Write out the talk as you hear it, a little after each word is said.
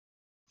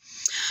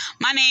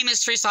My name is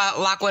Teresa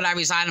Lockwood. I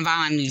reside in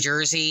Vineland, New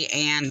Jersey,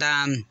 and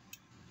I'm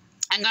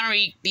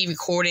going to be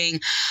recording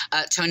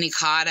Tony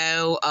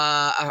Cotto,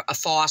 a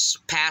false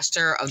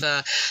pastor of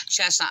the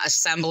Chestnut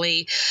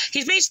Assembly.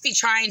 He's basically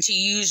trying to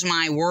use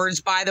my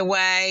words, by the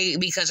way,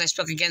 because I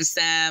spoke against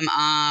them,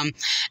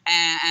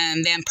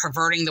 and then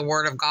perverting the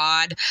word of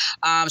God.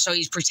 So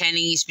he's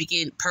pretending he's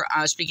speaking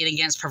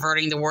against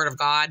perverting the word of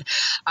God.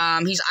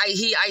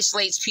 He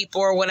isolates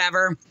people or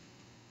whatever.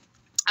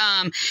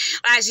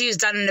 As he has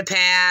done in the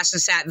past,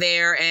 and sat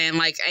there and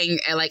like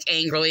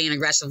angrily and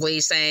aggressively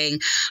saying,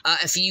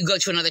 if you go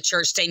to another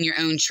church, stay in your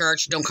own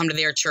church, don't come to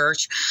their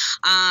church.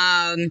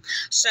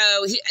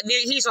 So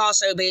he's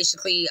also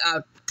basically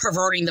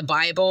perverting the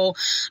Bible,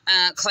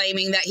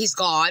 claiming that he's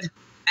God.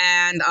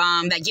 And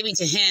that giving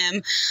to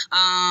him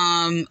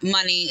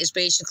money is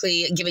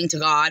basically giving to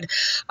God.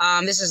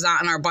 This is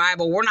not in our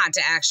Bible. We're not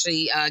to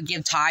actually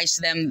give tithes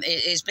to them.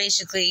 It is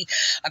basically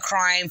a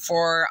crime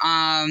for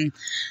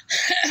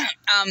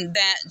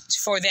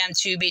for them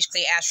to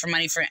basically ask for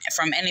money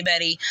from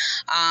anybody.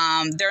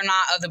 They're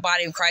not of the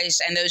body of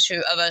Christ, and those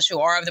of us who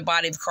are of the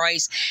body of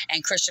Christ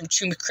and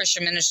true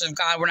Christian ministers of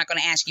God, we're not going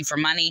to ask you for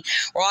money.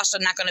 We're also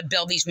not going to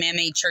build these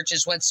man-made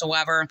churches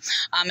whatsoever.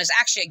 It's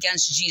actually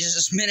against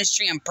Jesus'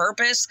 ministry and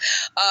purpose,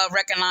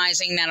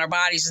 recognizing that our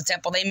body is a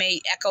temple. They may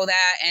echo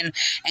that and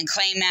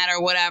claim that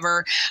or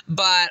whatever,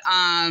 but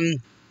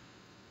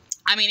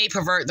they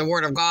pervert the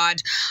word of God.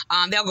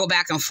 They'll go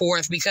back and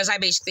forth because I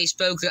basically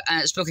spoke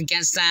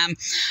against them,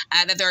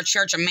 that they're a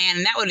church of man,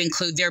 and that would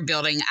include their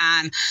building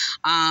on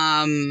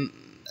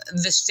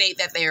the state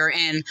that they're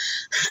in.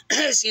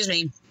 Excuse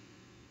me.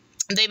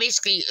 They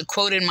basically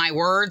quoted my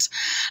words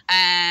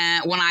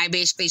when I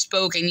basically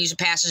spoke and used a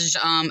passage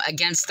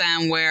against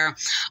them where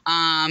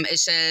it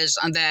says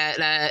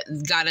that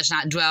God does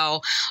not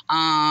dwell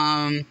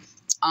in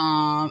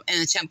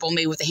a temple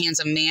made with the hands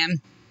of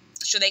man.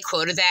 So they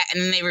quoted that, and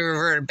then they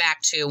reverted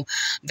back to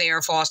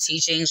their false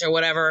teachings or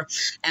whatever,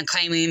 and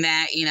claiming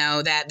that,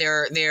 that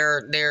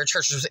their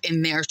church was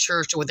in their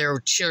church or their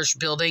church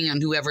building,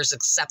 and whoever's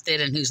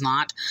accepted and who's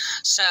not.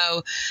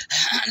 So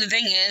the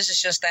thing is,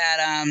 it's just that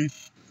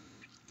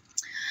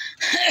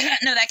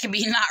no, that can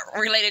be not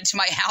related to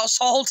my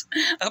household,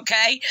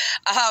 okay?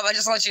 I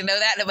just want you to know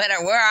that no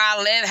matter where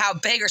I live, how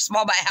big or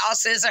small my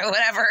house is or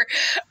whatever,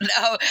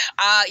 no,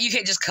 you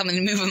can't just come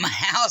and move in my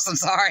house, I'm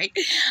sorry.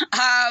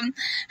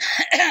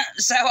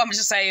 So I'm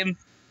just saying.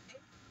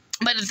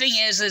 But the thing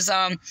is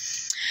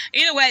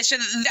either way, so,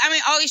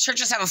 all these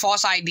churches have a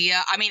false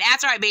idea.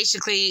 After I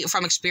basically,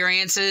 from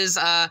experiences,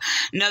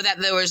 know that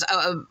there was,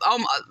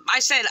 I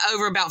said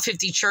over about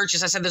 50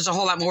 churches. I said there's a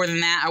whole lot more than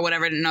that or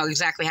whatever. I didn't know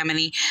exactly how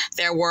many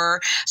there were.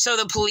 So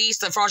the police,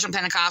 the fraudulent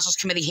Pentecostals,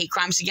 committing hate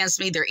crimes against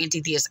me. They're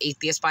anti-theist,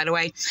 atheists, by the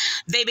way.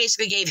 They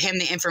basically gave him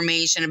the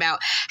information about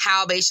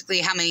how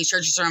many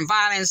churches are in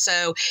Vineland.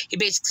 So he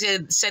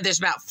basically said there's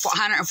about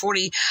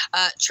 140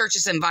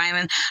 churches in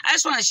Vineland. I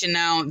just want to let you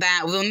know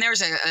that when there's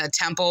a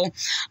temple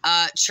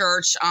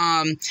church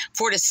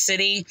for the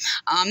city,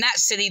 that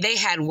city, they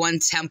had one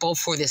temple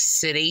for the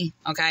city,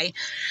 okay?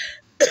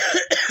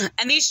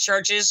 And these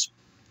churches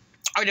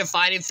are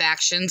divided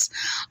factions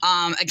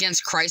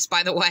against Christ,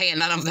 by the way, and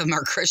none of them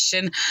are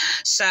Christian.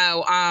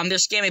 So they're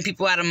scamming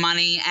people out of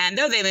money, and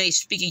though they may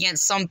speak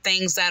against some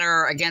things that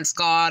are against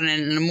God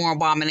and a moral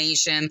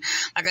abomination,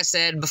 like I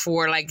said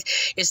before,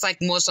 it's like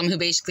Muslim who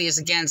basically is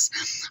against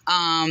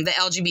the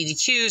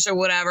LGBTQs or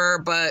whatever,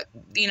 but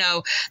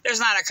there's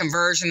not a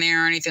conversion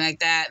there or anything like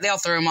that. They'll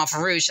throw them off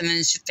a roof and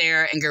then sit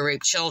there and go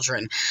rape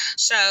children.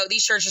 So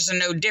these churches are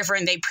no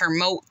different. They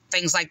promote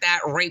things like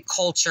that, rape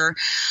culture.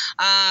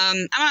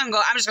 I'm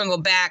just going to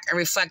go back and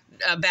reflect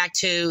back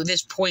to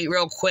this point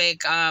real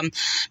quick,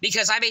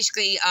 because I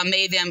basically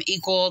made them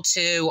equal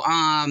to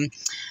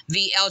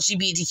the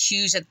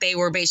LGBTQs that they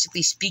were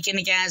basically speaking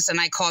against, and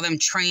I call them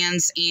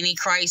trans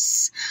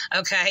antichrists,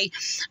 okay?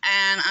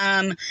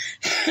 And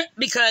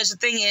because the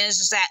thing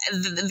is that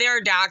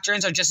their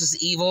doctrines are just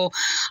as evil,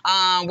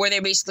 where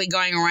they're basically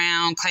going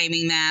around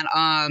claiming that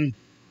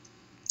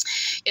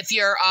if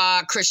you're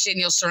a Christian,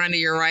 you'll surrender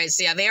your rights.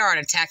 Yeah, they are an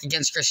attack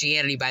against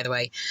Christianity, by the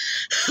way,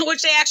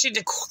 which they actually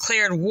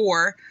declared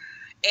war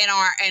in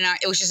our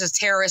it was just as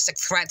terroristic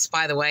threats,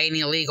 by the way, and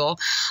illegal.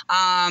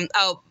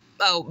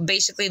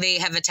 Basically, they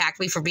have attacked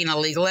me for being a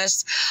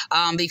legalist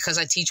because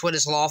I teach what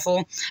is lawful.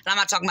 And I'm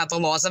not talking about the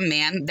laws of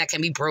man that can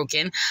be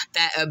broken,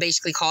 that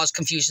basically cause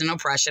confusion and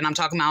oppression. I'm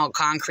talking about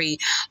concrete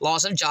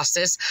laws of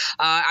justice.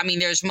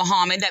 There's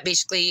Muhammad that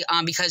basically,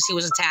 because he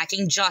was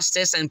attacking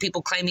justice and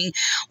people claiming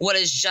what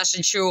is just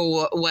and true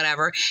or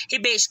whatever, he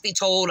basically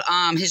told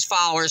his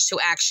followers to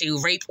actually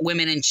rape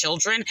women and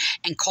children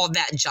and called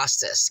that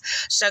justice.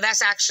 So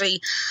that's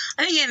actually,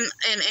 I think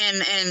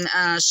in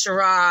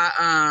Surah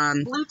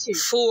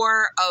 4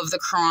 of the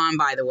Quran,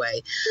 by the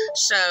way.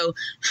 So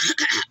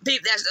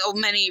there's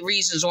many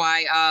reasons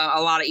why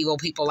a lot of evil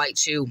people like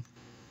to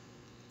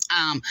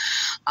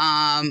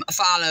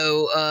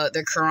follow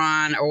the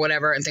Quran or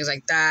whatever and things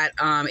like that.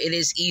 It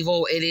is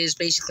evil. It is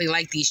basically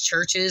like these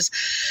churches,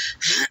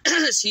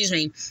 excuse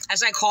me,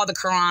 as I call the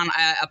Quran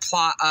a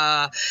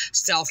plot,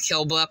 stealth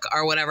kill book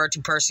or whatever to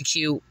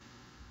persecute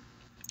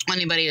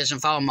anybody who doesn't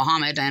follow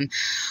Muhammad and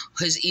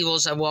his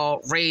evils of,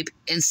 well, rape,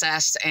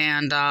 incest,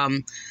 and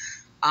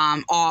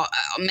all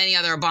many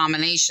other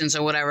abominations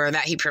or whatever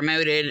that he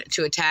promoted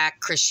to attack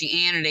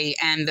Christianity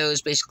and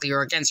those basically who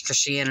are against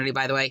Christianity,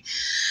 by the way.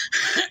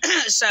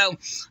 So,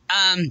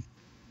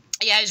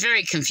 yeah, I was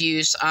very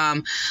confused.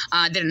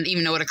 Didn't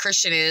even know what a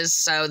Christian is.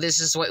 So this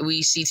is what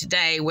we see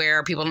today,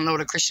 where people don't know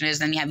what a Christian is.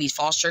 Then you have these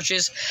false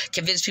churches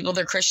convince people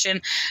they're Christian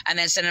and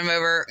then send them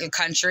over the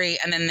country.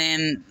 And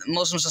then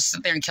Muslims will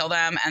sit there and kill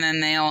them. And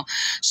then they'll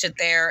sit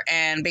there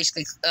and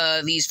basically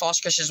these false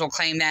Christians will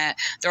claim that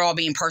they're all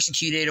being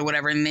persecuted or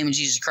whatever in the name of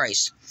Jesus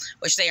Christ,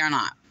 which they are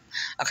not.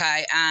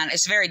 Okay, and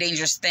it's a very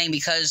dangerous thing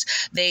because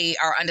they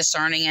are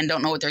undiscerning and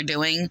don't know what they're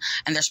doing,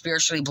 and they're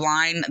spiritually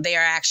blind. They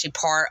are actually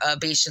part of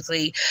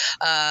basically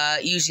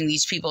using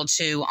these people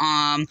to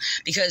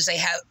because they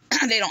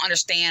don't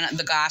understand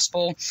the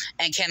gospel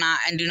and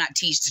do not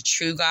teach the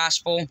true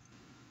gospel.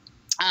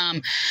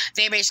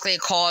 They basically are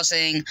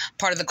causing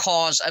part of the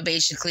cause of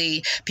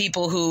basically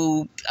people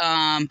who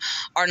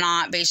are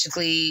not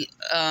basically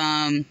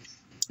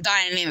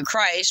dying in the name of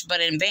Christ,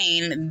 but in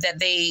vain, that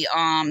they,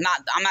 I'm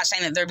not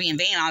saying that they're being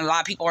vain. A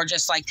lot of people are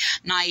just like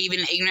naive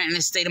and ignorant in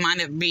a state of mind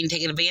that they're being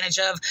taken advantage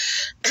of.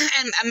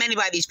 And many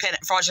by these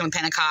fraudulent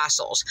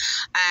Pentecostals.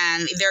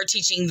 And they're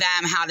teaching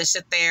them how to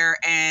sit there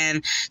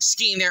and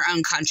scheme their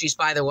own countries,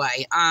 by the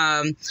way.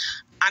 I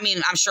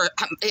mean, I'm sure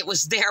it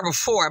was there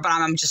before, but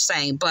I'm just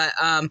saying. But,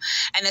 and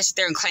they sit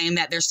there and claim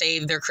that they're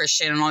saved, they're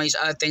Christian, and all these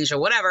other things or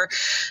whatever.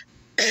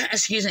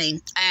 Excuse me,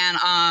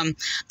 and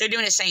they're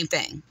doing the same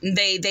thing.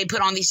 They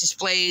put on these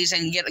displays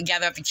and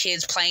gather up the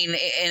kids playing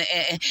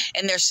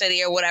in their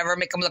city or whatever,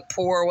 make them look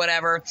poor or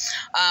whatever,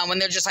 when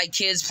they're just like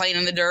kids playing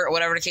in the dirt or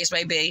whatever the case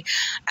may be,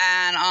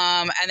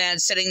 and then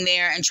sitting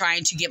there and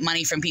trying to get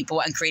money from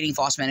people and creating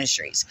false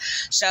ministries.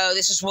 So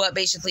this is what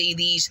basically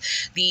these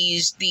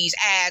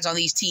ads on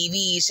these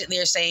TVs sitting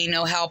there saying,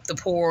 no, help the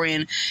poor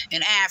in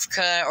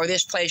Africa or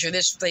this place or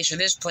this place or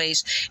this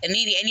place and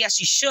needy. And yes,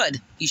 you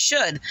should,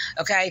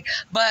 okay.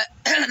 But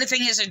the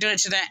thing is, they're doing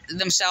it to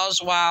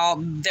themselves while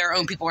their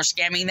own people are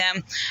scamming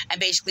them and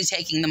basically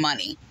taking the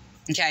money.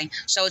 Okay,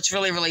 so it's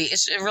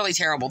a really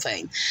terrible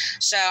thing.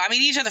 So, I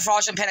mean, these are the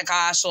fraudulent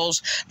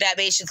Pentecostals that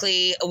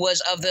basically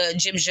was of the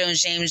Jim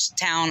Jones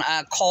Jamestown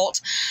cult,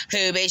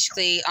 who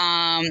basically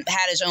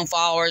had his own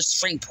followers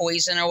drink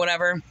poison or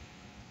whatever.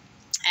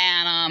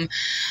 And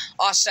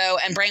also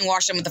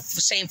brainwash them with the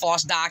same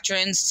false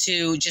doctrines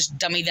to just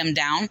dummy them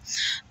down.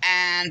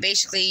 And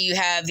basically you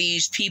have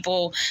these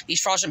people,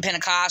 these fraudulent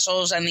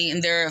Pentecostals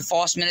and their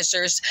false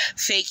ministers,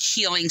 fake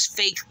healings,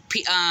 fake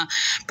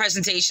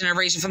presentation of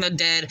raising from the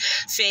dead,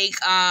 fake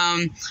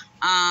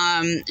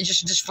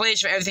just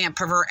displays for everything that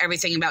pervert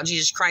everything about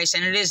Jesus Christ.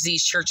 And it is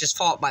these churches'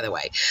 fault, by the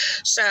way.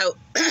 So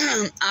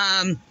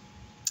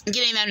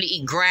getting them to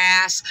eat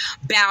grass,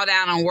 bow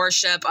down and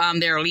worship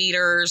their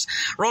leaders,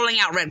 rolling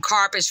out red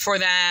carpets for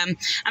them.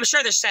 I'm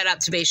sure they're set up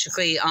to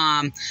basically,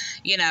 other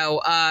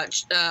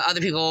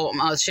people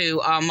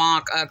to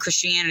mock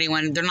Christianity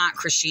when they're not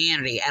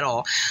Christianity at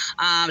all.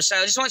 So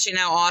I just want you to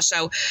know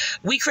also,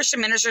 we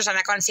Christian ministers are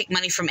not going to take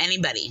money from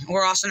anybody.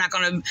 We're also not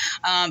going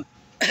to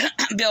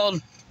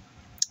build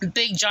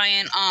big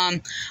giant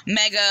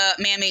mega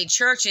man-made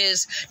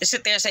churches to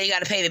sit there and say you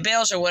got to pay the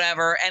bills or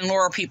whatever and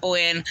lure people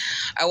in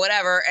or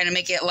whatever and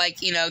make it like,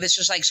 this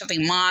is like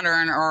something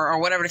modern or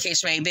whatever the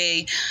case may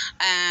be.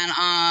 And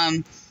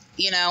and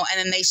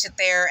then they sit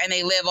there and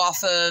they live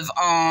off of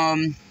how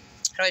do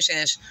I say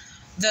this,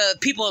 the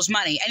people's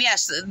money. And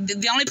yes,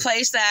 the only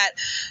place that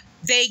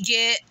they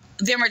get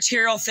their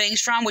material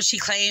things from, which he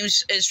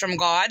claims is from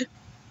God,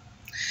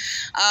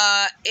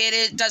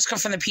 it does come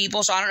from the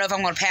people, so I don't know if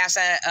I'm going to pass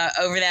that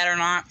over that or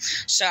not.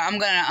 So I'm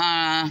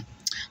gonna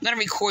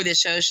record this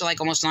show. It's like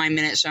almost 9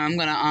 minutes, so I'm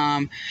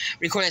gonna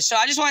record this. So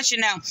I just want you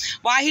to know,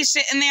 while he's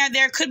sitting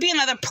there could be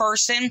another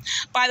person,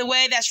 by the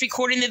way, that's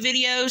recording the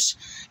videos.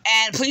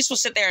 And police will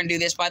sit there and do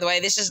this, by the way.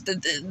 This is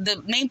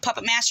the main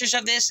puppet masters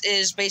of this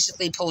is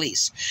basically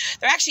police.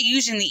 They're actually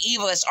using the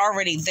evil that's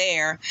already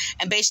there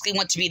and basically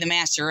want to be the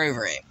master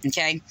over it,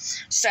 okay?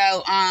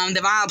 So the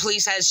violent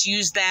police has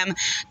used them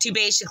to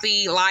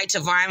basically lie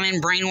to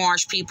violent,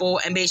 brainwash people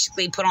and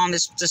basically put on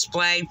this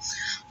display.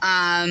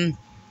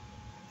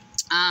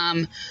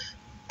 And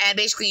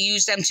basically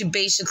use them to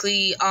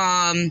basically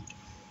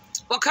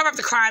cover up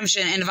the crimes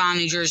in the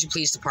Vineland, New Jersey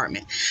Police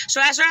Department. So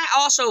as they're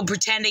also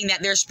pretending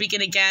that they're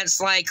speaking against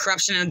like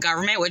corruption in the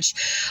government, which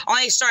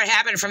only started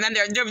happening from them.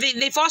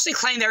 They falsely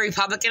claim they're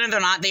Republican, and they're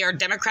not. They are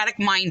Democratic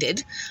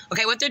minded.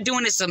 Okay, what they're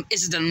doing is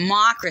a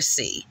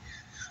democracy,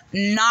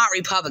 not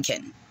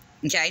Republican.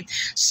 Okay,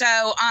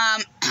 so,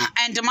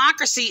 and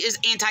democracy is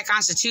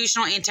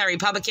anti-constitutional,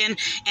 anti-republican,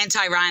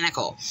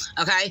 anti-tyrannical,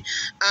 okay?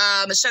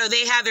 So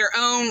they have their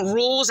own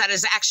rules that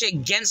is actually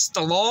against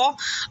the law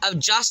of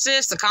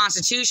justice, the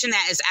Constitution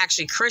that is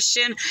actually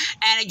Christian,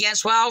 and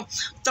against, well,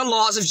 the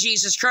laws of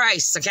Jesus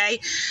Christ,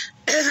 okay?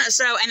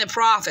 So, and the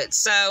prophets,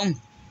 so,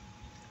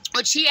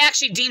 which he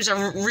actually deems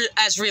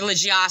as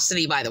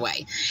religiosity, by the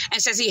way,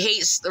 and says he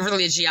hates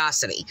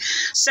religiosity.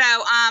 So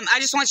I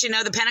just want you to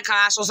know the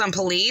Pentecostals and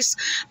police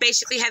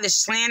basically had this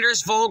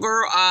slanderous,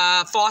 vulgar,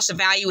 false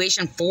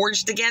evaluation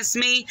forged against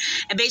me,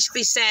 and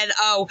basically said,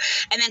 oh,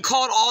 and then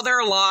called all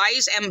their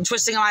lies and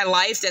twisting my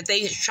life that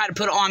they try to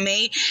put on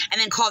me,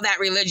 and then called that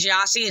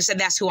religiosity and said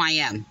that's who I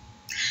am.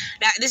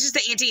 Now, this is the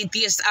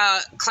anti-atheist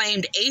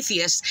claimed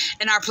atheist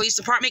in our police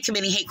department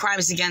committing hate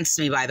crimes against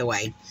me, by the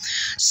way.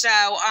 So,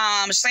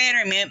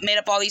 slander made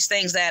up all these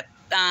things that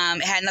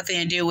had nothing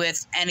to do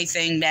with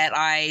anything that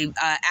I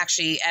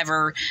actually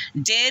ever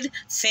did,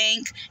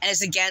 think, and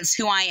is against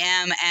who I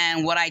am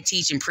and what I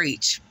teach and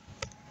preach.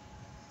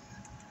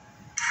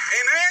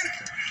 Amen?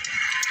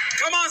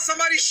 Come on,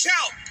 somebody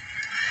shout.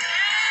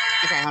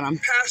 Okay, hold on.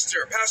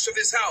 Pastor of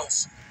this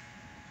house,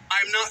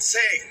 I'm not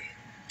saying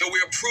that we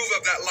approve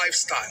of that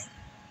lifestyle.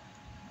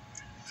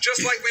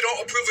 Just like we don't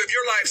approve of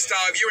your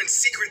lifestyle if you're in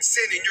secret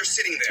sin and you're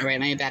sitting there. All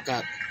right, let me back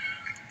up.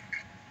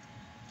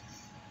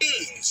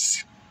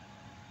 Means.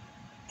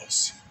 And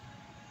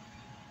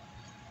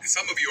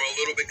some of you are a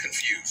little bit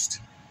confused.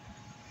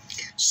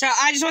 So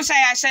I just want to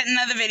say I sent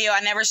another video. I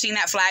never seen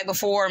that flag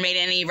before or made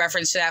any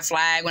reference to that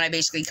flag when I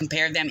basically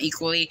compared them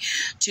equally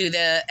to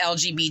the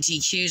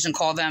LGBTQs and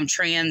called them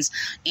trans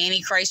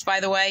antichrist,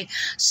 by the way.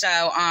 So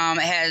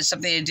it has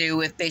something to do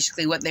with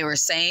basically what they were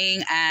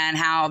saying and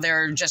how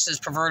they're just as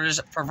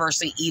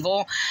perversely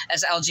evil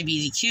as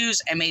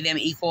LGBTQs and made them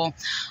equal.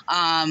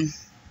 I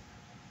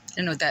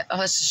didn't know what that. Oh,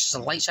 that's just a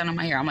light shine on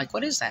my hair. I'm like,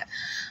 what is that?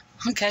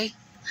 Okay.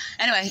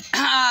 Anyway,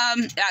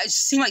 it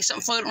seemed like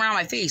something floating around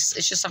my face.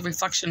 It's just a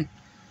reflection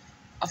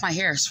of my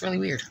hair. It's really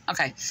weird.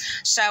 Okay.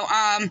 So,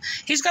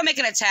 he's going to make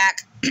an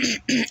attack.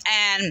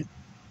 And,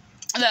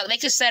 look, they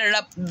could set it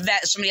up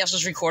that somebody else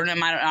was recording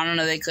him. I don't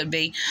know. They could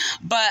be.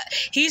 But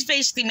he's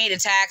basically made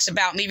attacks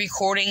about me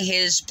recording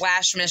his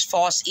blasphemous,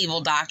 false,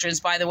 evil doctrines,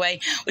 by the way,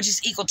 which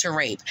is equal to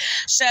rape.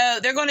 So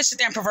they're going to sit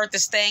there and pervert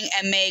this thing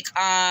and make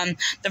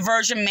the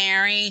Virgin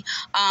Mary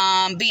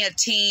being a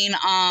teen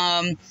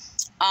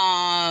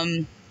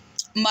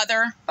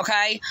mother,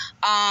 okay,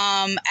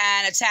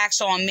 and attacks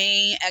on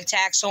me,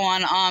 attacks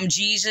on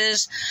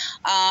Jesus,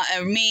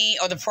 or me,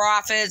 or the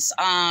prophets,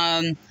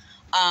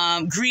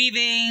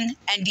 grieving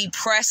and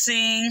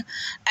depressing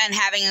and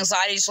having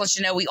anxiety. Just to let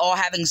you know, we all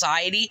have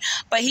anxiety,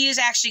 but he is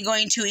actually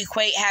going to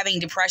equate having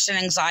depression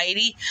and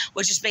anxiety,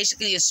 which is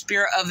basically a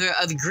spirit of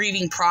the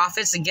grieving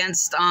prophets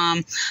against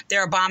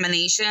their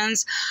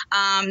abominations.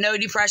 No,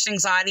 depression,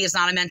 anxiety is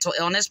not a mental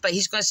illness, but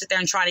he's going to sit there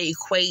and try to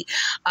equate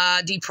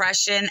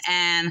depression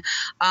and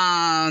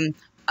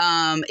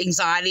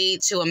anxiety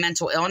to a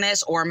mental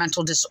illness or a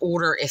mental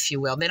disorder, if you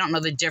will. They don't know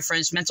the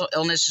difference. Mental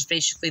illness is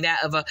basically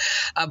that of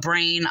a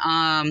brain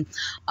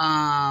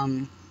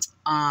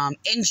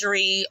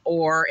injury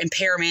or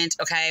impairment,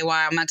 okay,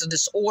 while mental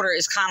disorder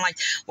is kind of like,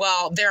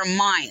 well, their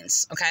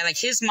minds, okay, like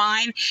his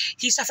mind,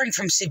 he's suffering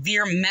from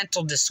severe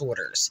mental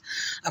disorders,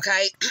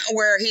 okay,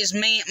 where his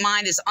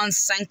mind is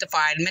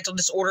unsanctified. Mental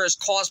disorder is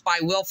caused by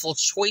willful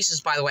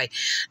choices, by the way.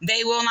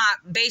 They will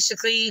not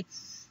basically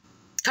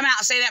come out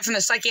and say that from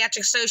the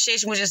Psychiatric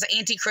Association, which is the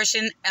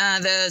anti-Christian.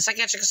 The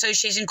Psychiatric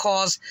Association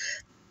calls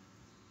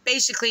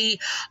basically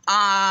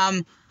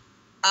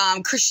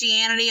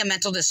Christianity a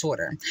mental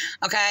disorder,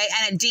 okay,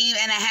 and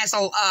it has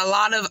a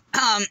lot of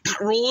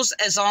rules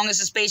as long as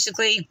it's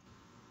basically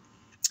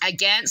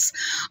against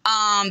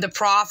the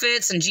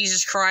prophets and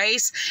Jesus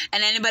Christ,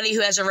 and anybody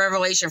who has a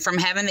revelation from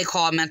heaven, they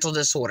call it mental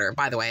disorder,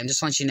 by the way. I'm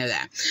just letting you know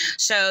that.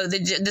 So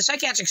the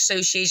Psychiatric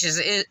Association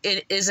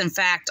is in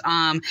fact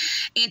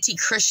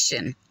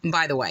anti-Christian,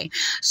 by the way.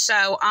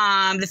 So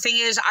the thing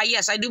is,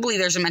 yes, I do believe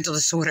there's a mental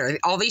disorder.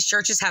 All these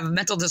churches have a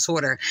mental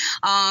disorder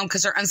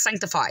because they're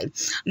unsanctified.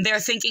 Their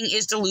thinking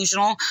is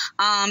delusional.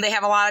 They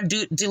have a lot of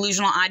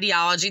delusional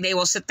ideology. They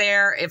will sit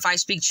there, if I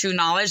speak true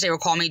knowledge, they will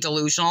call me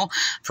delusional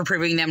for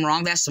proving them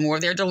wrong. That's more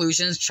of their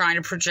delusions, trying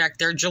to project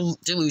their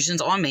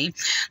delusions on me.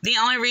 The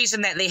only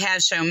reason that they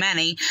have so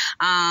many,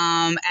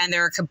 and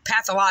they're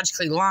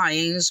pathologically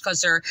lying, is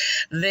because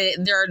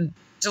they're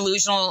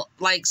delusional,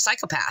 like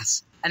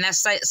psychopaths. And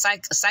that's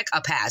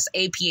psychopaths,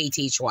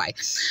 A-P-A-T-H-Y.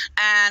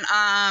 And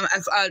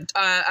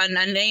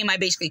a name I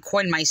basically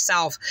coined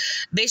myself,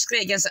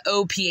 basically against the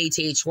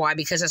O-P-A-T-H-Y,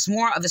 because it's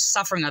more of the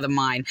suffering of the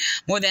mind,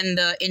 more than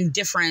the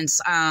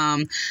indifference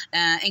and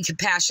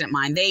compassionate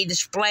mind. They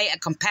display a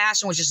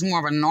compassion, which is more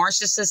of a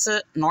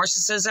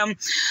narcissism.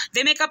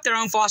 They make up their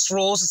own false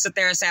rules and sit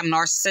there and say I'm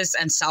narcissist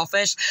and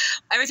selfish.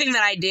 Everything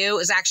that I do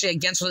is actually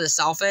against what is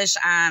selfish,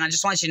 and I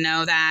just want you to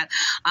know that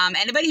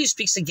anybody who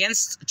speaks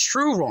against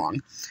true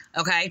wrong,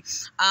 okay, okay?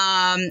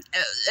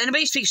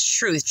 Anybody speaks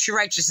truth, true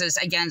righteousness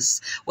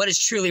against what is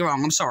truly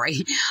wrong. I'm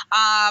sorry.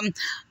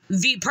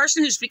 The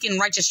person who's speaking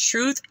righteous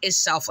truth is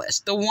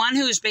selfless. The one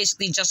who is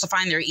basically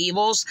justifying their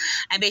evils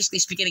and basically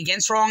speaking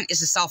against wrong is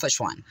the selfish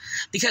one,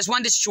 because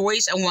one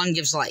destroys and one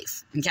gives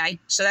life. Okay,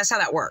 so that's how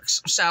that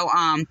works. So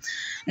I'm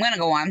gonna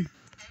go on.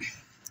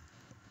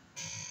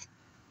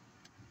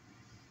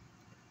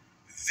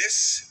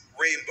 This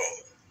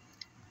rainbow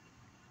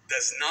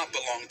does not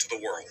belong to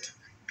the world.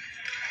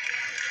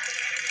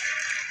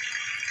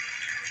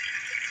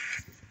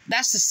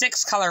 That's the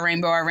 6 color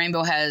rainbow. Our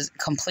rainbow has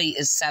complete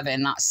is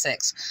 7, not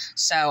 6.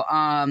 So,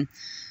 and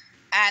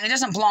it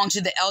doesn't belong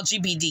to the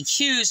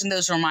LGBTQs, and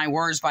those were my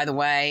words, by the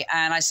way.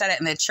 And I said it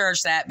in the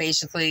church that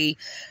basically,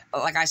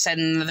 like I said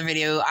in another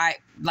video, I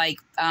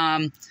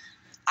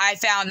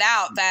found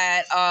out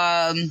that,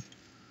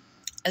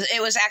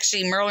 it was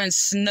actually Merlin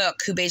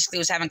Snook who basically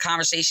was having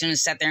conversation and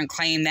sat there and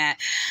claimed that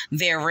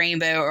their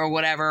rainbow or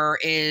whatever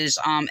is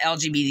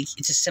LGBT.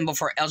 It's a symbol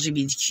for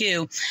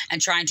LGBTQ and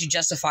trying to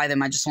justify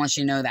them. I just want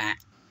you to know that.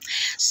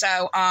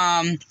 So,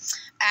 and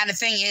the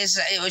thing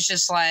is, it was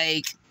just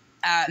like,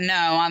 no,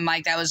 I'm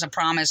like, that was a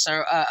promise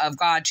of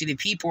God to the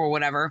people or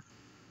whatever.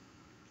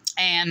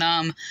 And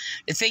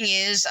the thing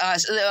is,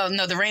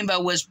 no, the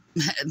rainbow was,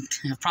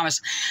 I promise,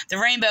 the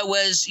rainbow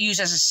was used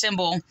as a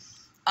symbol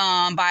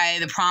by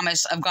the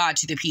promise of God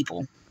to the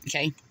people.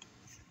 Okay.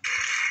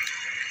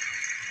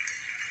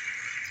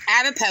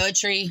 I have a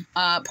poetry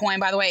poem,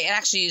 by the way. It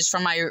actually is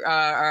from my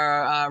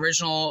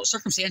original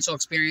circumstantial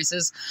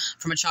experiences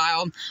from a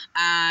child.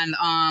 And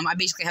I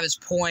basically have this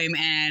poem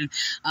and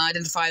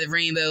identify the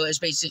rainbow as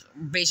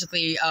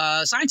basically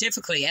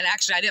scientifically. And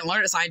actually, I didn't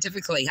learn it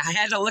scientifically. I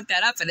had to look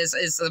that up, and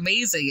it's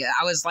amazing.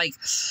 I was like,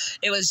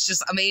 it was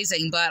just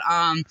amazing. But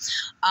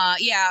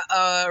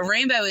yeah,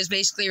 rainbow is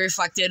basically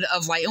reflected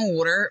of light and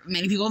water.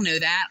 Many people know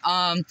that.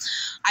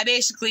 I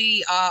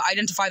basically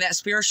identify that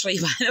spiritually,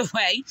 by the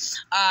way,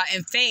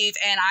 in faith.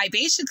 And I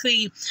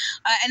basically,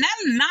 and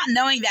I'm not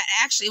knowing that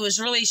actually it was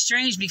really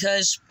strange,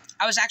 because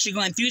I was actually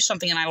going through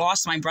something and I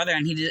lost my brother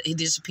and he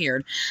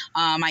disappeared.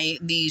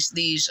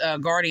 These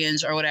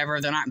guardians or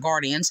whatever, they're not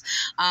guardians.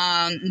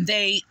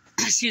 They,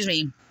 excuse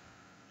me.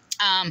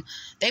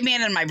 They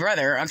abandoned my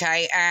brother,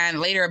 okay, and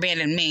later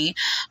abandoned me.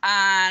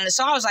 And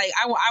so I was like,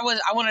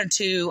 I wanted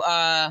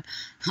to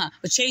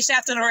chase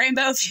after the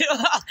rainbow, if you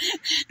will.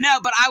 No,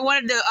 but I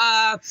wanted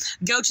to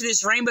go to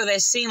this rainbow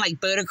that's seen like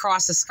boat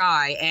across the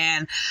sky.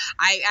 And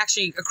I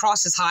actually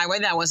crossed this highway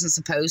that I wasn't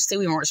supposed to.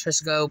 We weren't supposed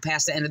to go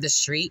past the end of the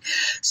street.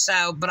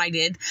 So, but I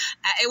did.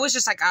 It was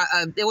just like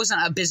it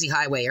wasn't a busy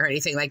highway or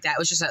anything like that. It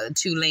was just a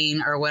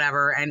 2-lane or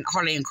whatever, and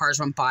hardly any cars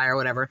went by or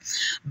whatever.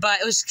 But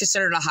it was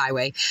considered a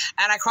highway.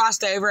 And I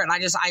crossed over, and I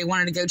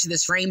wanted to go to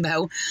this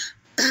rainbow.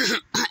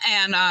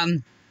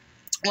 And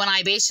when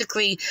I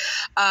basically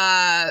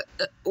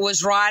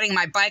was riding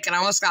my bike, and I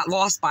almost got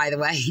lost, by the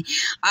way,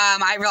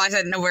 I realized I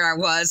didn't know where I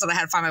was, and I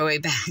had to find my way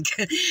back.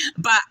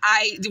 But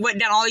I went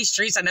down all these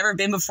streets I'd never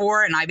been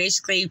before, and I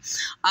basically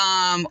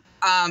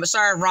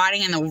started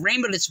riding, and the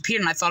rainbow disappeared,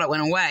 and I thought it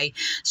went away.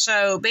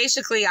 So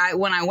basically,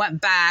 when I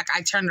went back,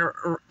 I turned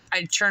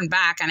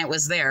back, and it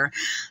was there.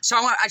 So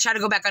I tried to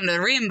go back under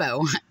the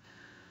rainbow.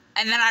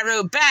 And then I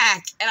rode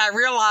back, and I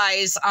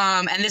realized,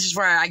 and this is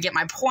where I get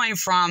my point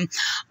from,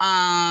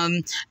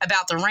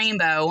 about the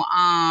rainbow,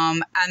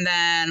 and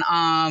then,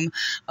 how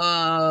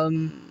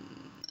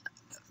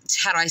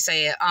do I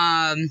say it,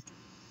 how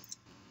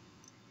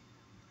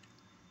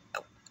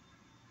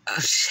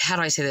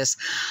do I say this,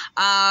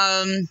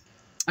 I'm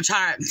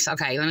trying to,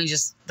 okay, let me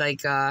just,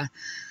 like,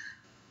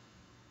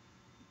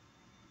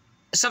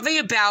 something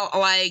about,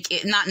 like,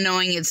 it not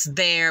knowing it's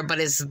there, but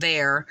it's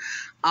there,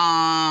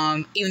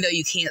 even though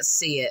you can't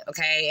see it,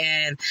 okay?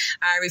 And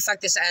I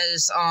reflect this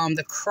as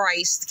the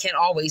Christ, can't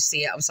always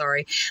see it, I'm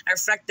sorry. I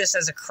reflect this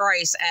as a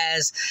Christ,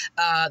 as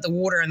the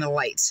water and the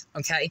light,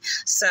 okay?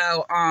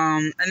 So,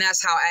 and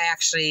that's how I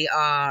actually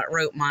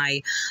wrote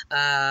my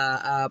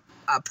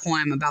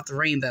poem about the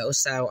rainbow,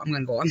 so I'm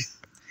going to go on.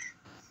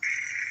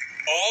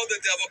 All the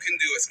devil can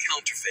do is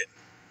counterfeit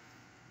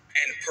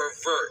and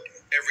pervert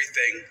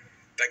everything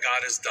that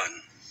God has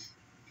done.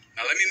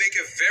 Now, let me make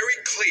it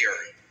very clear,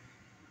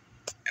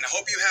 and I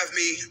hope you have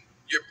me,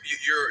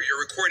 you're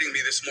recording me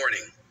this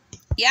morning.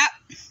 Yep.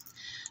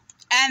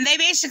 And they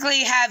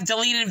basically have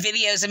deleted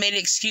videos and made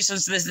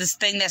excuses. This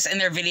thing that's in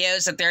their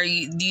videos that they're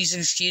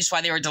using excuse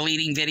why they were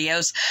deleting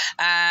videos.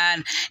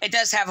 And it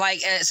does have like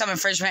some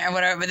infringement or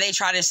whatever, but they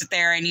try to sit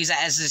there and use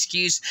that as an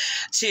excuse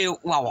to,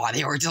 well, why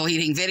they were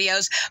deleting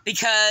videos,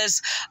 because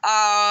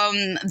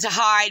to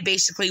hide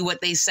basically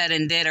what they said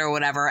and did or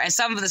whatever. And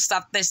some of the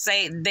stuff they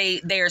say,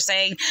 they are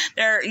saying,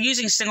 they're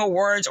using single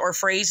words or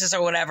phrases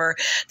or whatever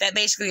that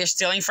basically are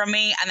stealing from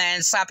me and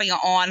then slapping it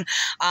on,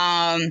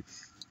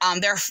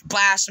 their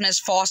blasphemous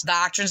false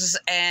doctrines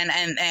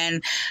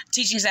and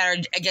teachings that are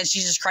against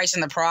Jesus Christ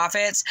and the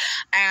prophets.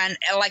 And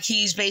like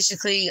he's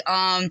basically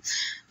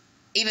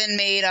even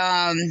made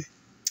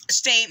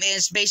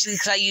statements, basically,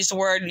 because I use the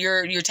word,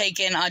 you're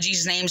taking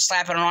Jesus' name,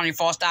 slapping it on your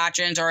false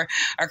doctrines or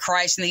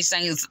Christ and these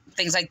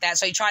things like that.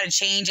 So he tried to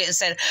change it and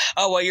said,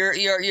 oh, well,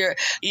 you're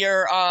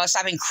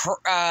slapping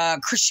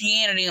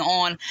Christianity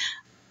on.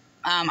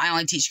 I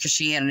only teach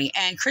Christianity,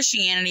 and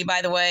Christianity,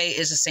 by the way,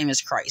 is the same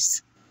as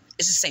Christ.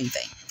 It's the same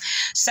thing.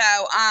 So,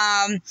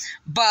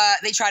 but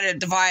they try to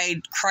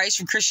divide Christ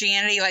from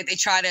Christianity, like they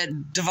try to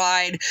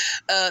divide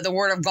the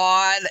Word of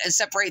God and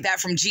separate that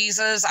from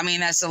Jesus. I mean,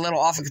 that's a little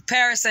off of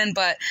comparison,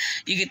 but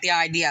you get the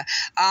idea.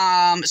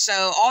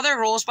 So all their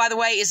rules, by the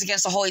way, is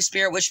against the Holy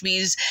Spirit, which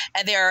means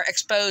they're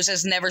exposed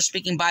as never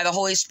speaking by the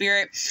Holy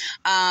Spirit,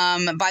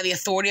 by the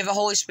authority of the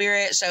Holy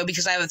Spirit. So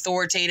because I have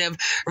authoritative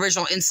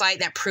original insight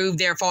that proved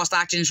their false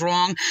doctrines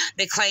wrong,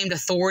 they claimed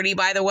authority,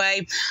 by the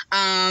way.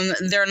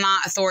 They're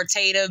not authoritative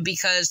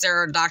because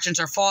their doctrines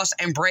are false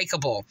and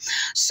breakable.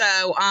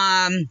 So,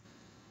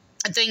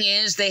 the thing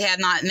is, they have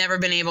never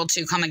been able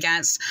to come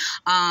against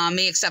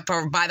me except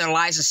for by their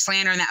lies and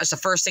slander, and that was the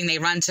first thing they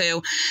run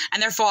to.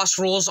 And their false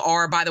rules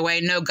are, by the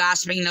way, no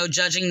gossiping, no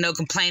judging, no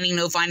complaining,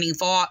 no finding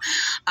fault,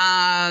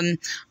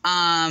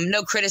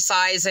 no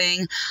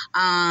criticizing,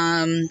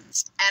 and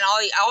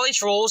all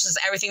these rules is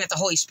everything that the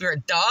Holy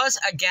Spirit does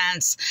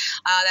against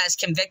that's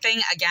convicting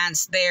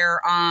against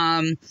their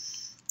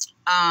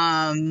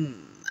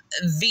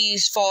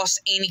these false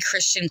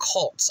anti-Christian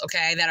cults,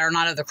 okay, that are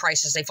not of the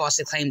Christ as they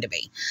falsely claim to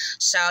be.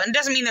 So, it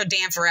doesn't mean they're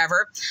damned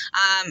forever.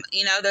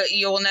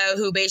 You'll know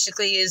who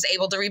basically is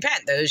able to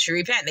repent. Those who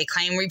repent, they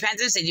claim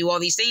repentance, they do all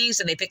these things,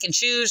 and they pick and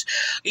choose,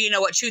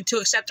 what truth to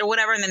accept or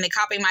whatever, and then they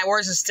copy my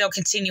words and still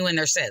continue in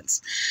their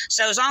sins.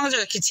 So, as long as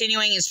they're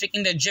continuing and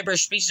speaking the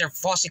gibberish speech, they're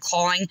falsely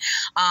calling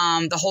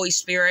the Holy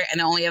Spirit,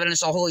 and the only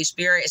evidence of the Holy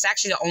Spirit is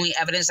actually the only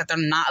evidence that they're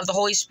not of the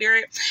Holy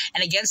Spirit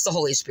and against the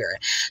Holy Spirit.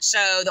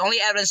 So, the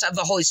only evidence of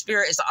the Holy Spirit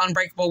is the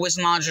unbreakable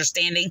wisdom and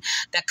understanding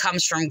that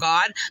comes from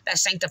God that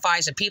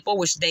sanctifies a people,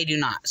 which they do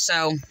not.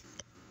 So, we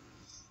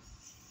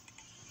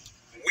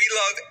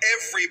love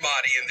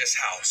everybody in this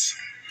house.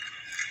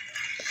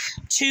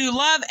 To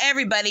love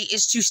everybody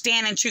is to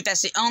stand in truth.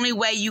 That's the only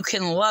way you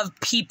can love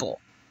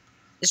people.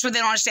 That's what they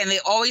don't understand. They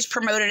always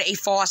promoted a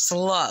false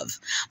love.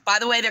 By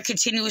the way, they're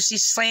continuously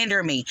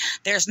slandering me.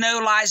 There's no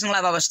lies in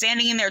love. I was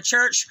standing in their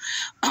church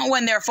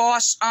when their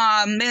false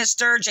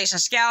minister, Jason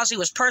Scalzi,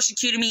 was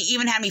persecuting me,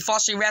 even had me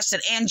falsely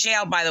arrested and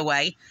jailed, by the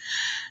way,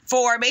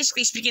 for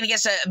basically speaking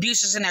against the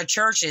abuses in their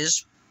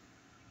churches.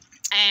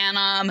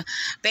 And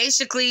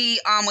basically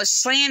was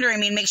slandering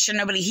me to make sure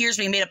nobody hears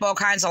me, made up all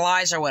kinds of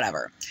lies or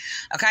whatever.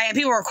 Okay, and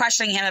people were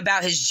questioning him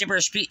about his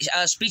gibberish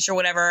speech or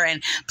whatever,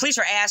 and police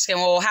were asking,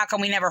 well, how come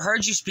we never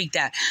heard you speak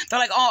that? They're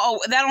like, oh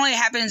that only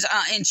happens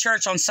in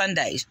church on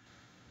Sundays.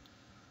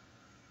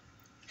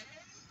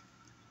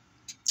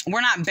 We're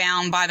not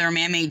bound by their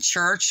man-made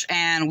church,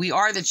 and we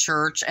are the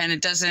church, and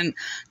it doesn't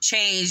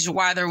change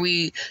whether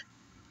we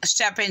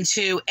step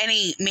into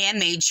any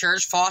man-made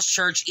church, false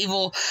church,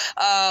 evil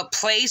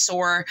place,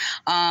 or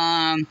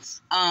any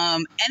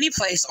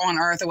place on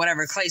earth, or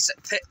whatever case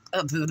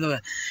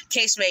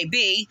may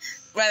be,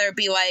 whether it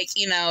be like,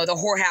 the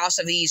whorehouse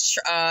of these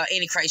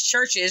Antichrist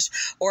churches,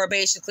 or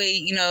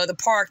basically, the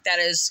park that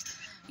is,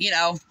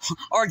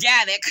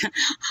 organic.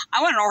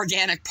 I want an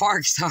organic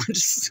park, so I'm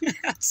just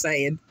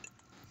saying.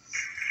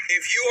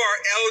 If you are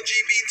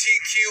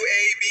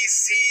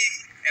LGBTQABC,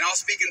 and I'll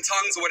speak in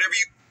tongues or whatever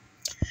you...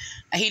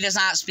 He does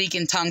not speak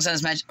in tongues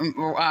as mentioned,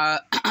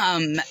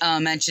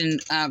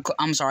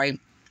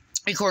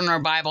 recording our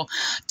Bible.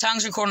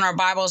 Tongues recording our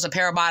Bible is a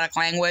parabolic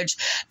language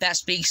that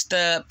speaks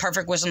the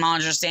perfect wisdom and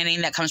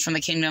understanding that comes from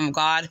the kingdom of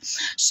God.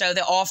 So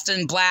they're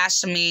often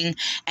blaspheming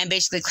and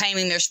basically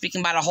claiming they're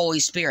speaking by the Holy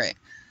Spirit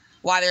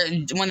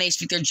when they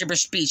speak their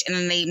gibberish speech. And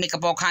then they make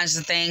up all kinds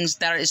of things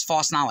that is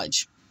false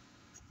knowledge.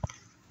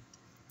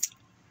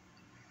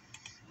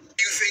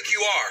 You think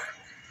you are.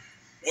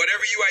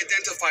 Whatever you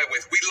identify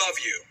with, we love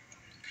you.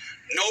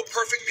 No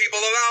perfect people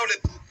allowed.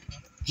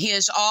 He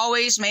has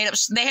always made up.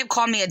 They have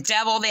called me a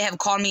devil. They have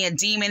called me a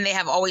demon. They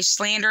have always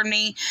slandered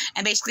me.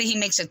 And basically, he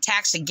makes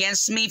attacks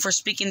against me for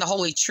speaking the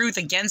holy truth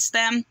against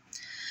them.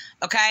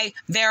 Okay?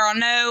 There are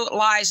no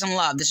lies in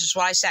love. This is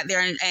why I sat there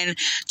and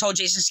told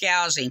Jason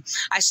Scalzi.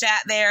 I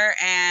sat there,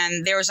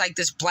 and there was like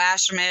this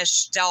blasphemous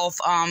stealth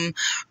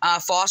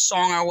false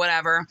song or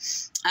whatever.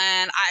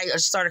 And I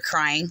started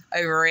crying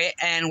over it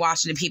and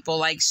watching the people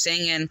like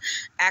sing and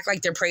act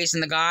like they're praising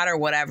the God or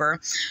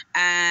whatever.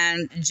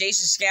 And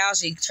Jason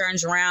Scalzi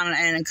turns around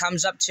and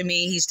comes up to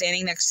me. He's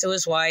standing next to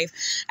his wife,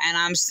 and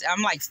I'm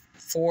like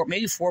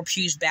maybe four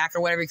pews back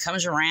or whatever. He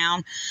comes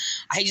around.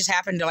 He just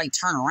happened to like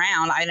turn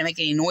around. I didn't make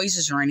any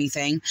noises or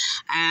anything.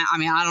 And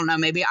I don't know.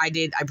 Maybe I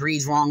did. I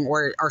breathed wrong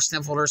or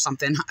sniffled or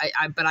something.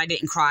 But I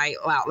didn't cry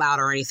out loud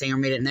or anything or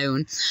made it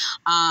known.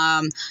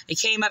 He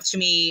came up to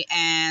me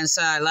and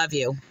said, "I love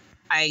you."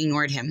 I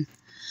ignored him.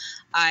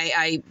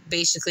 I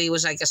basically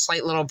was like a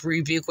slight little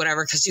rebuke,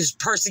 whatever, because he was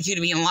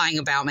persecuting me and lying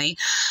about me.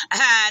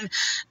 And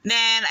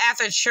then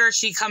after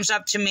church, he comes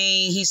up to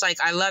me. He's like,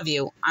 "I love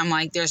you." I'm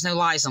like, there's no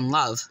lies in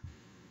love.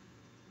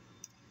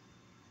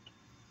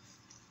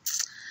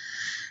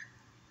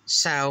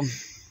 So,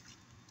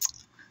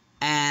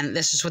 and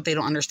this is what they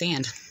don't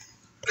understand.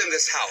 In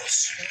this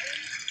house,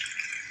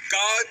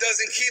 God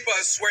doesn't keep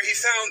us where he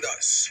found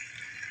us.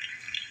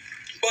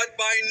 But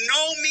by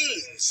no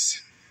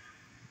means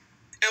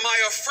am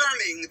I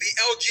affirming the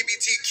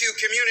LGBTQ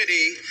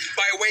community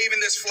by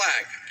waving this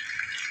flag.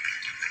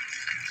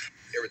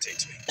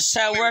 Irritates me.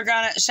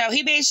 So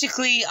he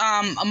basically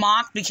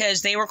mocked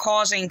because they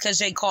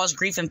caused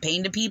grief and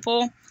pain to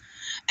people.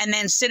 And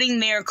then sitting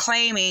there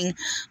claiming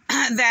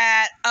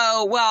that,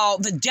 oh, well,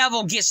 the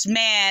devil gets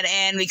mad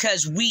and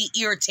because we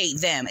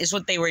irritate them is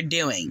what they were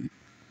doing.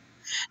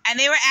 And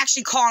they were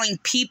actually calling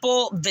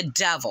people the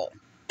devil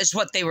is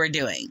what they were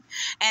doing.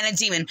 And a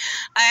demon.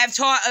 I have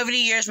taught over the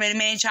years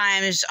many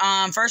times,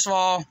 first of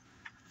all,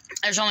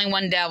 there's only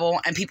one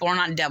devil, and people are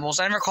not devils.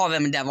 I never call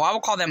them a devil. I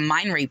will call them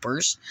mind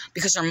rapers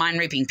because they're mind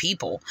raping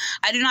people.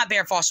 I do not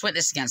bear false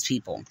witness against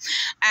people.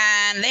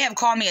 And they have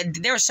called me,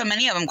 there were so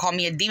many of them called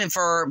me a demon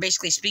for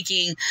basically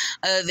speaking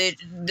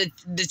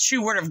the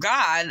true word of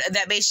God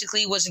that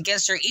basically was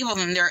against their evil.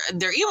 And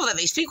their evil that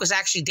they speak was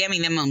actually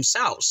damning them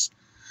themselves.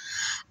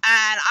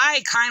 And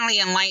I kindly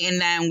enlightened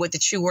them with the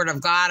true word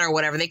of God or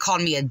whatever. They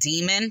called me a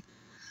demon.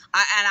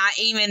 I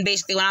even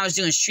basically when I was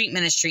doing street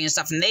ministry and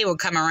stuff, and they would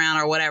come around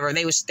or whatever,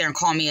 they would sit there and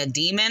call me a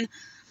demon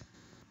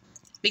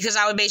because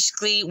I would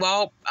basically,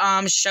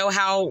 show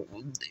how,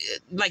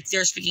 like,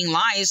 they're speaking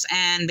lies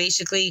and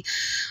basically,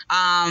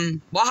 how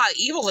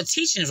evil the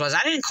teachings was.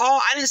 I didn't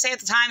say at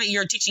the time that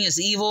your teaching is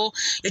evil,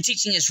 your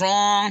teaching is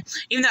wrong,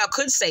 even though I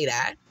could say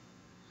that.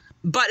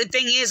 But the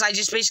thing is, I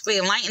just basically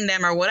enlightened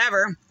them or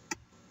whatever.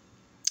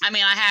 I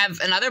mean, I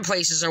have in other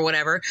places or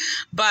whatever,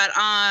 but,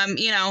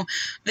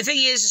 the thing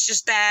is, it's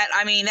just that,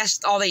 I mean, that's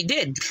all they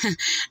did.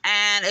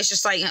 And it's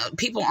just like,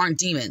 people aren't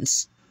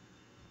demons.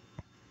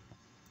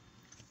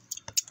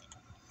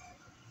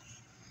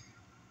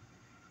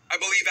 I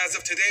believe as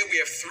of today, we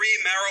have 3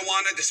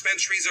 marijuana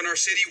dispensaries in our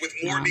city with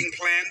more being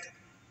planned.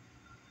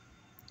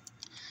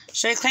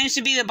 So he claims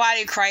to be the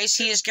body of Christ.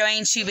 He is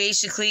going to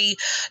basically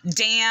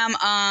damn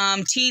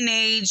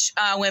teenage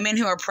women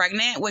who are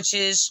pregnant, which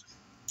is,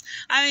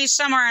 I mean,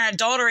 some are in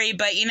adultery,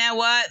 but you know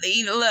what?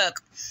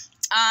 Look,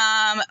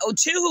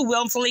 2 who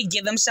willfully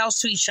give themselves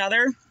to each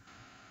other,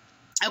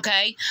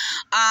 okay,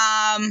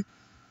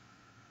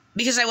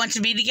 because they want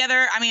to be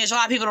together. I mean, there's a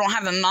lot of people who don't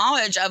have the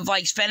knowledge of,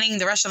 like, spending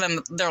the rest of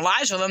their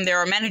lives with them. There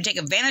are men who take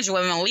advantage of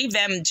women and leave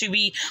them to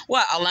be,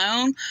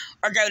 alone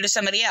or go to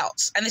somebody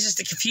else. And this is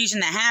the confusion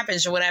that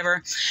happens or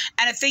whatever.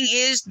 And the thing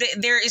is,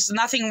 there is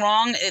nothing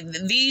wrong.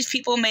 These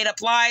people made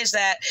up lies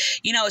that,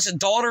 it's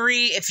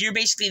adultery if you're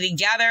basically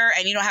together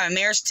and you don't have a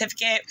marriage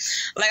certificate.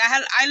 Like,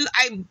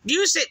 I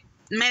used it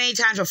many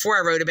times before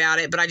I wrote about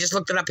it, but I just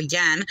looked it up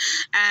again,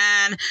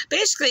 and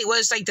basically it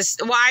was like this.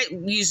 Well,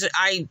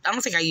 I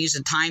don't think I used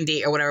a time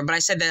date or whatever, but I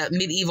said the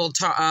medieval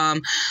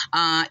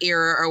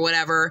era or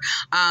whatever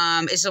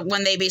is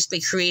when they basically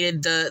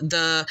created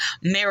the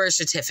marriage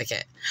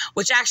certificate,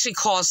 which actually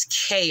caused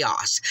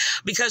chaos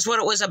because what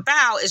it was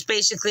about is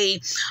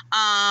basically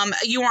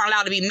you weren't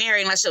allowed to be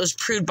married unless it was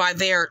approved by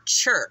their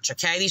church.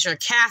 Okay, these are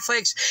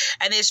Catholics,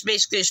 and this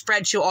basically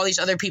spread to all these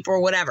other people or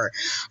whatever.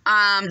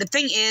 The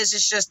thing is,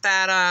 it's just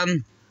that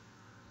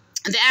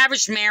the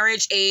average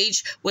marriage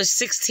age was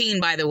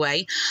 16, by the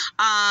way.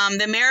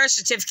 The marriage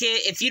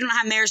certificate, if you don't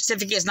have a marriage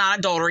certificate, it's not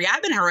adultery.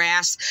 I've been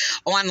harassed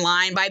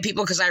online by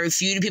people because I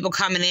refuted people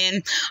coming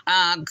in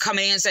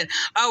and said,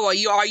 oh,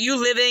 are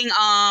you living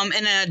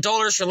in an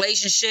adulterous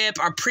relationship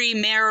or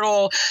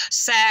premarital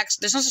sex?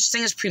 There's no such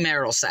thing as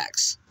premarital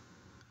sex.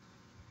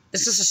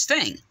 There's no such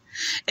thing.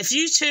 If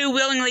you two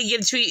willingly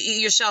give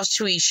yourselves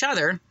to each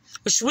other,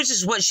 which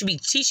is what should be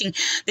teaching,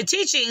 the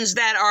teachings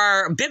that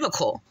are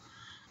biblical.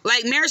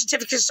 Like, marriage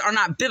certificates are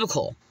not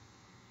biblical.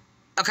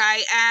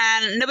 Okay?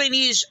 And nobody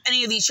needs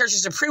any of these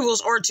churches'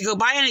 approvals or to go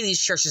by any of these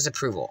churches'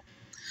 approval.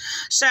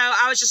 So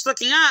I was just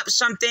looking up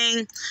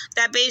something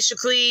that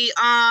basically,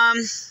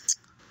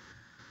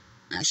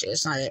 actually,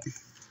 that's not it.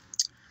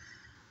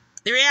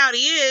 The reality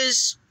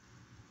is,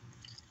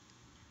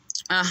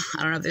 I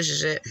don't know if this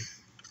is it.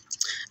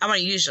 I want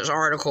to use this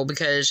article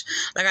because,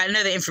 like, I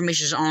know the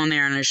information is on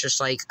there, and it's just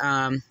like,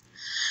 but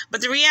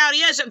the reality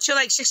is, up to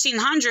like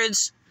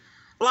 1600s,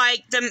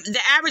 like the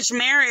average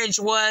marriage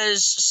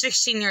was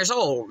 16 years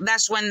old.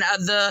 That's when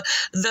the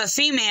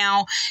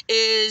female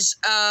is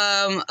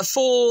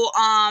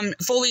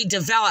fully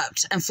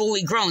developed and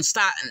fully grown.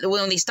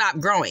 When they stop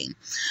growing,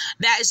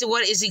 that is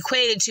what is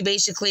equated to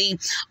basically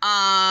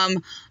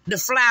the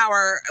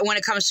flower. When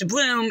it comes to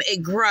bloom,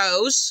 it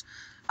grows.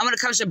 And when it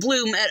comes to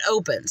bloom, it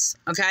opens,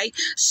 okay?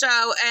 So,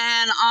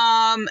 and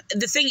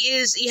the thing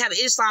is, you have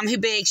Islam who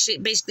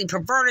basically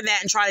perverted that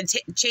and tried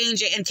to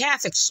change it, and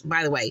Catholics,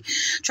 by the way,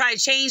 try to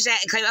change that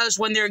and claim, oh, it's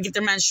when they get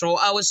their menstrual,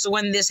 oh, it's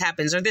when this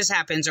happens, or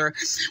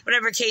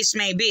whatever case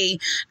may be,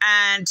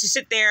 and to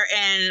sit there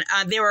and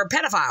they were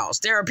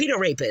pedophiles, they were pedo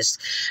rapists,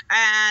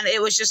 and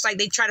it was just like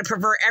they try to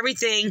pervert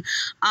everything,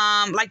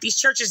 like these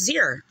churches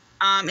here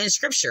in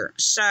Scripture.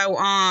 So,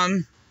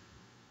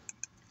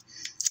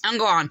 I'm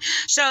gone.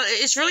 So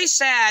it's really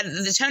sad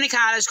that Tony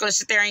Khan is going to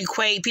sit there and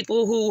equate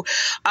people who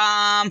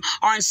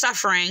are in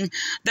suffering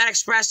that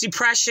express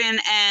depression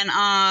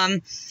and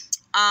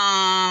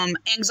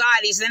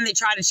anxieties. Then they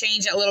try to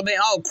change it a little bit.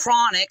 Oh,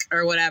 chronic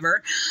or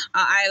whatever.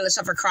 I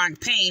suffer chronic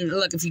pain.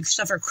 Look, if you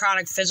suffer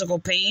chronic physical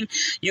pain,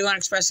 you're going to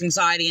express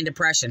anxiety and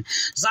depression.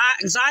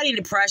 Anxiety and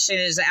depression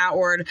is an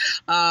outward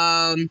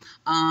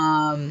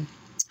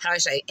how do I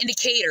say,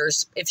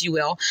 indicators, if you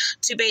will,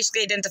 to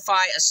basically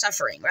identify a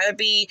suffering, whether it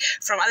be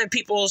from other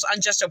people's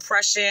unjust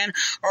oppression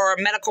or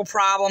medical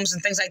problems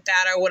and things like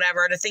that or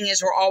whatever. The thing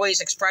is, we're always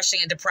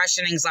expressing a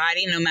depression,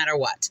 anxiety, no matter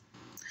what.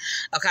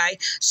 Okay,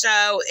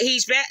 so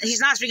he's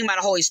not speaking about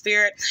a Holy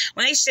Spirit.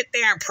 When they sit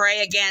there and pray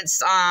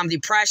against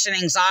depression,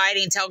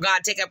 anxiety, and tell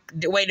God take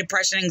away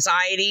depression,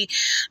 anxiety,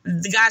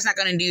 the God's not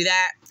going to do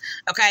that.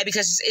 Okay,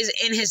 because it's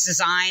in his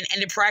design, and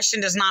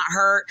depression does not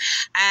hurt,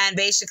 and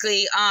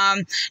basically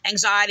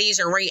anxiety is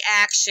a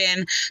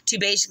reaction to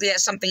basically that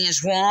something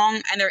is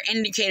wrong, and they're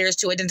indicators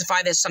to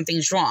identify that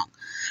something's wrong.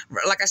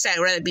 Like I said,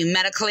 whether it be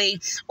medically,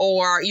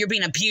 or you're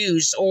being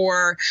abused,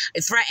 or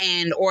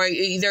threatened, or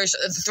there's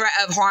a threat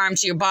of harm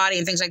to your body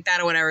and things like that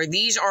or whatever.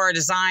 These are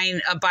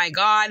designed by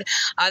God.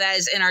 That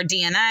is in our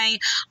DNA.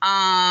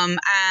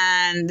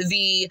 And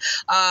the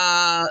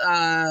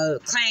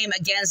claim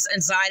against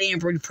anxiety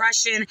and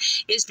depression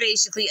is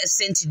basically a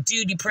sin to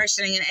do.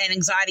 Depression and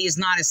anxiety is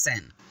not a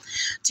sin.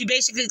 To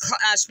basically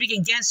speak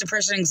against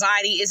depression and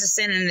anxiety is a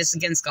sin, and it's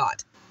against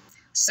God.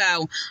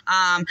 So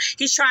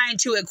he's trying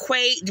to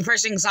equate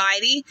depression,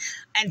 anxiety,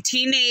 and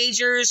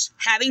teenagers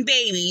having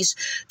babies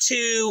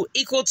to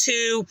equal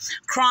to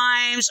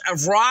crimes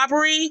of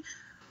robbery,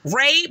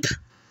 rape,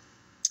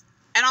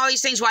 and all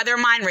these things while they're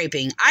mind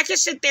raping. I could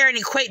sit there and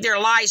equate their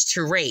lies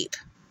to rape.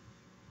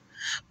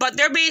 But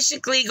they're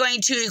basically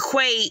going to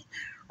equate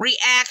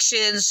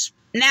reactions,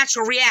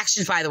 natural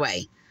reactions, by the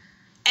way,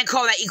 and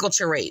call that equal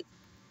to rape.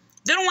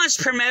 They're the ones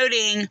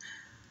promoting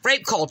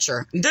rape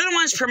culture. They're the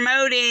ones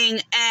promoting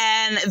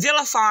and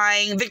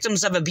vilifying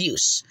victims of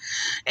abuse.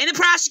 And the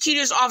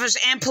prosecutor's office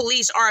and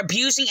police are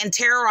abusing and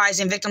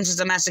terrorizing victims of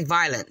domestic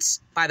violence,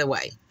 by the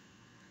way.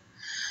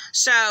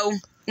 So, I'm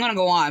going to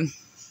go on. And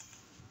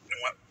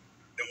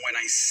when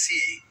I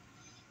see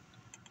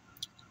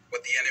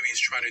what the enemy is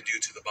trying to do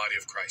to the body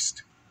of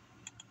Christ,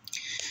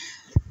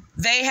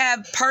 they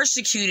have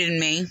persecuted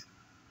me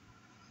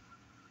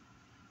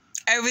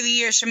over the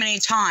years so many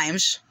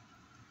times,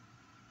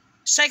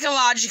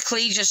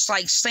 psychologically, just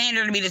like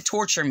slandered me to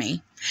torture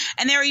me.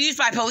 And they were used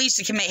by police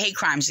to commit hate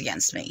crimes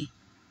against me.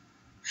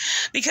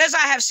 Because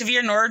I have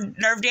severe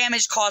nerve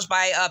damage caused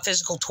by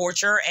physical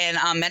torture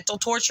and mental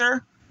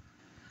torture,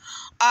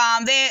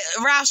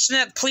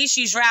 police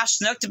use Ralph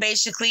Snook to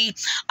basically,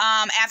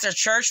 after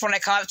church, when I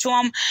come up to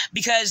them,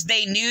 because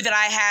they knew that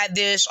I had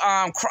this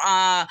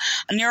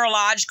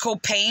neurological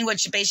pain,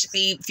 which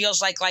basically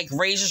feels like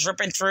razors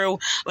ripping through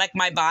like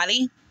my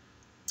body,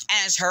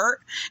 and it's hurt.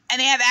 And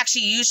they have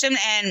actually used him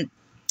and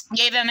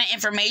gave them the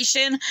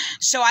information,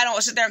 so I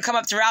don't sit there and come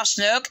up to Ralph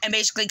Snook and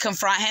basically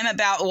confront him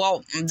about,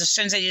 well, the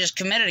sins they just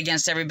committed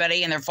against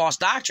everybody and their false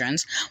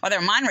doctrines while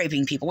they're mind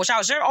raping people, which I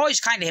was always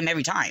kind to him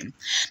every time.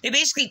 They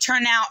basically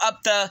turn now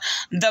up the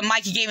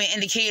mic. He gave me an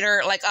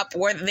indicator, like up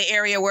where the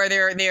area where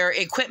their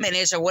equipment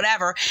is or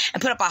whatever,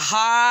 and put up a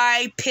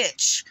high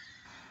pitch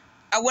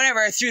or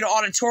whatever through the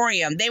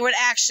auditorium. They would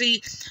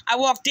actually, I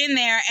walked in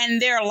there and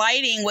their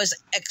lighting was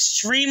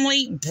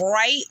extremely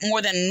bright,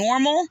 more than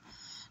normal.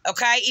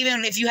 Okay,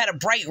 even if you had a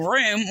bright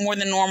room, more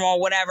than normal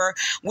or whatever,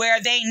 where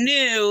they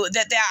knew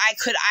that I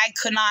could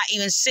not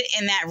even sit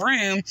in that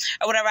room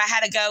or whatever. I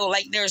had to go,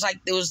 there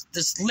was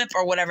this lip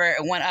or whatever,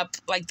 it went up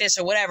like this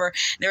or whatever.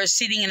 They were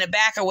sitting in the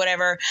back or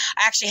whatever.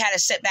 I actually had to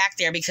sit back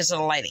there because of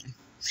the lighting.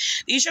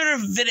 These were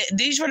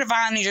the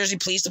Vineland, New Jersey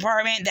Police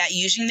Department that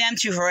using them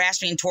to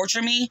harass me and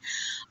torture me.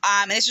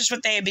 And this is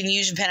what they have been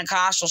using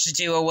Pentecostals to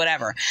do or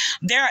whatever.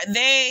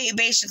 They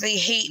basically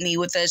hate me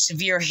with a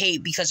severe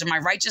hate because of my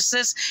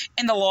righteousness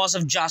and the laws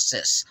of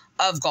justice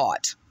of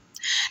God.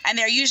 And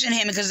they're using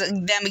him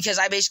because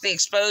I basically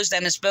exposed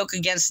them and spoke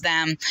against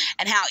them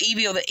and how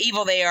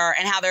evil they are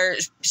and how they're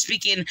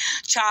speaking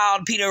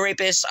child pedo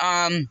rapist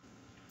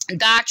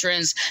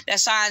doctrines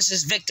that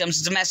silences victims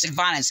of domestic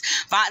violence.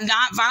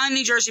 Vineland,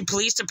 New Jersey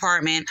Police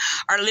Department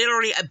are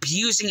literally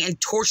abusing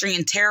and torturing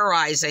and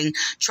terrorizing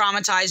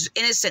traumatized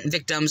innocent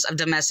victims of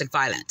domestic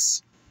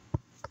violence.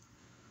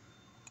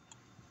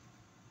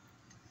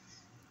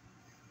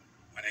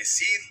 When I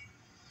see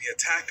the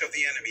attack of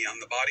the enemy on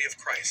the body of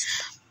Christ,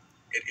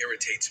 it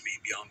irritates me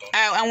beyond all.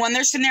 Oh, and when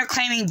they're sitting there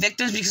claiming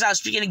victims because I was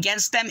speaking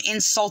against them,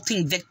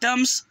 insulting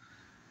victims.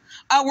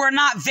 Oh, we're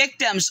not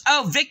victims.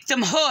 Oh,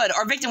 victimhood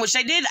or victim, which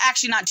they did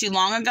actually not too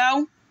long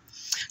ago.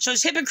 So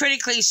he's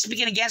hypocritically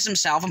speaking against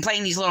himself and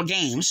playing these little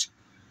games.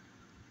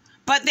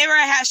 But they were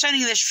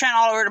sending this trend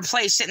all over the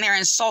place, sitting there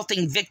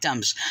insulting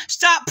victims.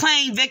 Stop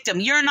playing victim.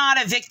 You're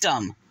not a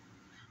victim.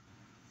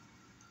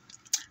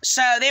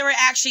 So they were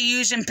actually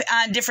using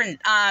different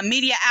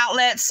media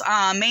outlets,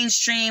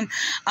 mainstream,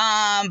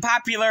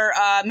 popular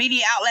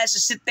media outlets to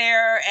sit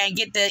there and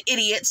get the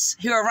idiots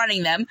who are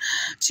running them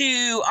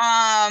to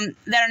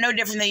that are no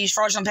different than these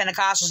fraudulent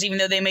Pentecostals, even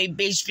though they may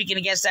be speaking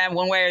against them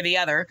one way or the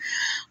other,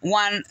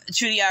 one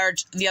to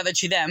the other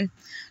to them.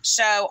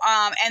 So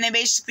and they're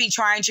basically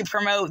trying to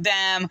promote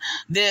them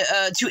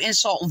to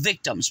insult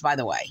victims, by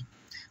the way.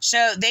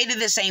 So they did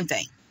the same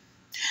thing.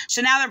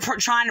 So now they're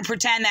trying to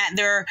pretend that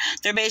they're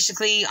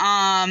basically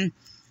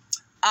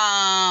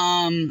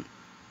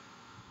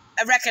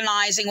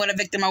recognizing what a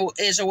victim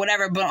is or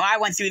whatever. But I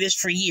went through this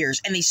for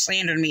years, and they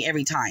slandered me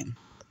every time.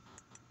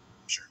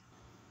 Sure.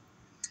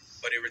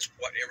 But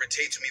what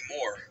irritates me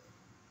more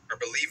are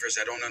believers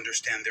that don't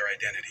understand their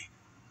identity.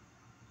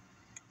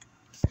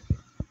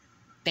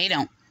 They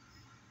don't.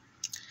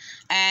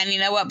 And you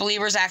know what?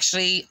 Believers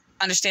actually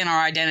understand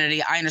our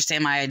identity. I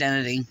understand my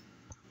identity.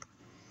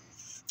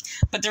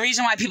 But the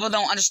reason why people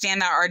don't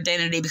understand our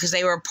identity because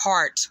they were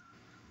part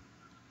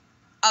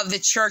of the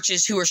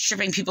churches who were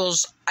stripping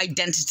people's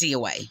identity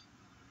away.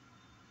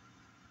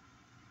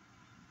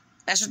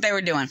 That's what they were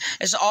doing.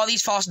 It's all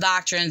these false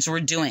doctrines were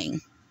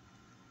doing.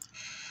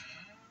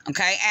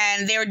 Okay?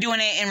 And they were doing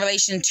it in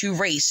relation to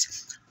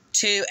race.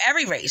 To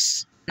every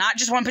race. Not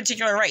just one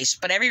particular race,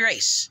 but every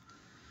race.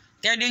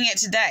 They're doing it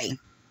today.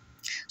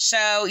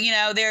 So, you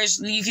know,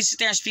 you can sit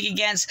there and speak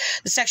against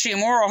the sexually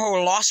immoral who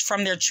are lost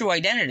from their true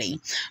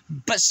identity,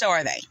 but so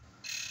are they.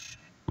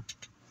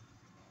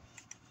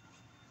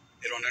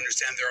 They don't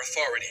understand their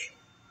authority,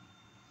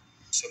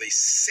 so they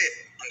sit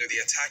under the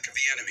attack of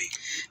the enemy.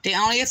 The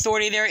only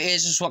authority there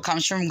is what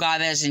comes from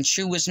God, that is in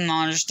true wisdom and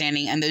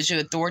understanding, and those who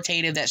are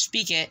authoritative that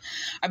speak it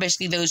are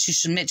basically those who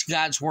submit to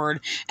God's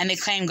word, and they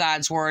claim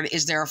God's word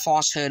is their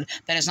falsehood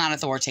that is not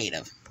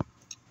authoritative.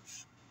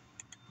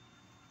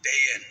 Day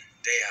in,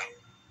 day out,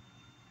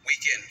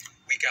 week in,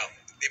 week out.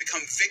 They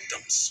become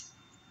victims.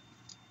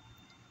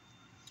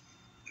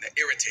 And that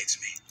irritates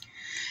me.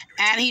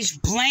 And he's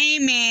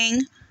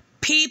blaming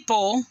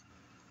people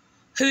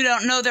who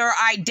don't know their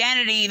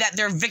identity, that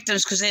they're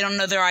victims because they don't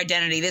know their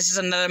identity. This is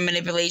another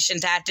manipulation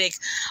tactic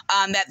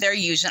that they're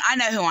using. I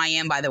know who I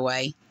am, by the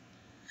way.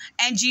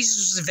 And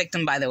Jesus was a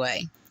victim, by the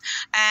way.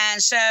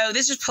 And so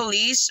this is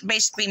police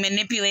basically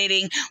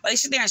manipulating. Well, they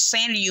sit there and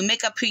slander you,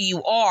 make up who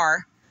you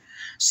are,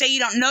 say you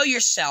don't know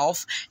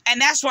yourself, and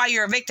that's why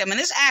you're a victim. And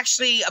this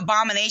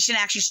abomination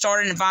actually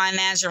started in Vineland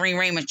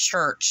Nazarene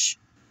Church.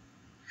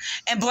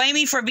 And blame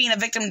me for being a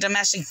victim of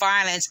domestic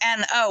violence,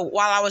 and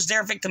while I was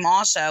their victim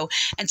also,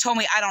 and told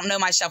me I don't know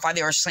myself while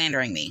they were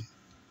slandering me.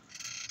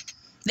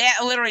 They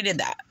literally did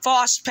that.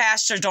 False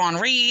pastor Dawn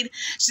Reed,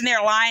 sitting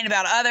there lying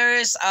about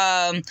others,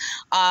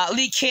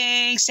 Lee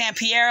King, San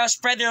Piero,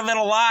 spread their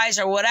little lies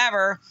or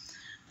whatever.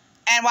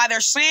 And while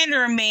they're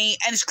slandering me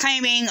and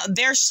claiming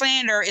their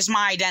slander is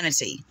my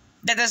identity,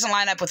 that doesn't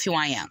line up with who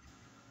I am.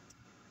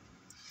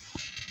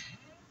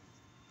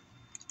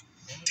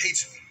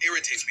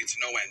 Irritates me to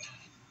no end.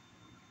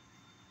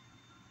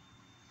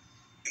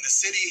 In the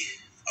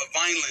city of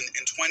Vineland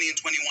in 20 and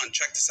 21,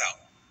 check this out.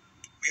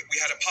 We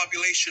had a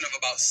population of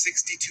about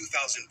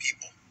 62,000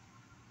 people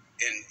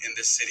in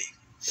this city.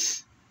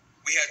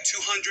 We had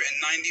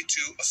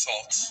 292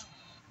 assaults,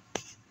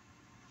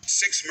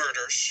 6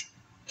 murders,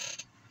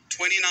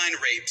 29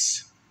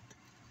 rapes,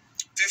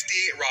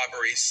 58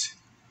 robberies,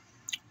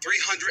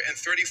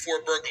 334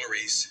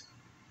 burglaries,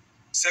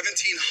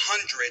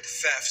 1,700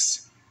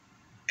 thefts,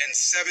 and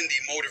 70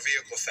 motor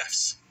vehicle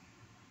thefts.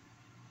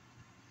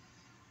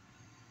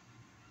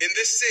 In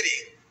this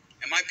city,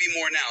 it might be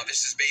more now,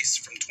 this is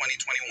based from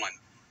 2021.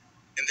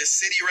 In this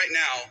city right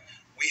now,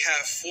 we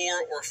have 4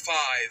 or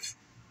 5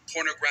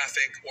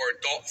 pornographic or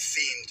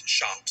adult-themed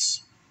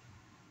shops.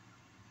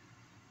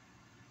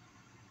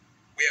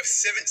 We have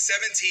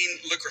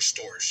 17 liquor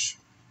stores.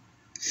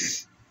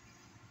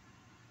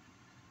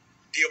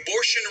 The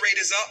abortion rate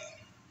is up.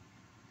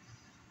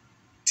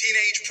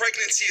 Teenage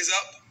pregnancy is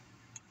up.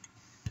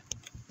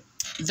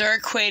 They're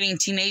equating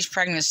teenage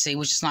pregnancy,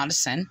 which is not a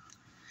sin.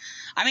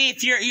 I mean,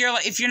 if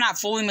you're not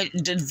fully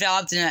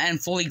developed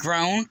and fully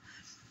grown,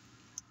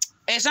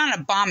 it's not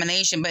an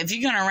abomination. But if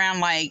you're going around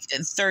like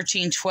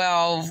 13,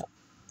 12,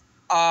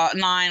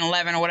 9,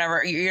 11, or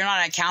whatever, you're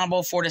not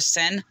accountable for the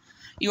sin.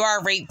 You are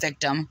a rape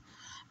victim.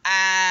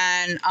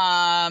 And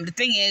the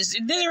thing is,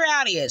 the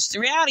reality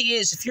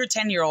is, if you're a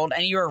 10-year-old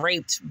and you were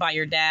raped by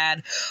your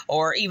dad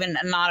or even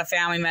not a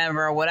family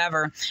member or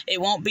whatever,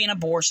 it won't be an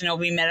abortion. It'll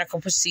be a medical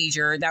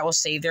procedure that will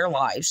save their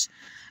lives.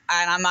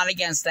 And I'm not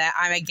against that.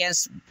 I'm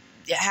against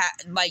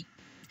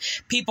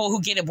people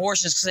who get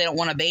abortions because they don't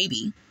want a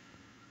baby.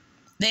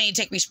 They need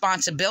to take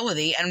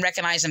responsibility and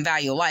recognize and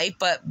value life.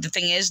 But the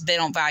thing is, they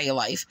don't value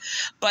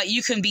life. But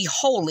you can be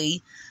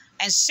holy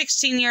and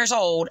 16 years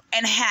old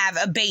and have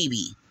a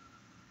baby.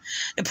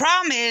 The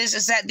problem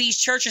is that these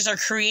churches are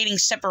creating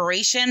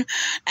separation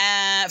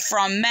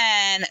from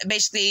men,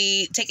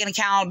 basically taking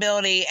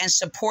accountability and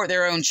support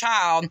their own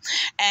child,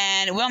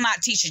 and will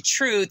not teach the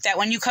truth that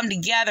when you come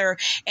together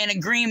in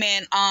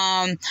agreement,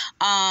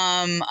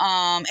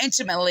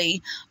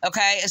 intimately,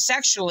 okay,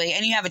 sexually,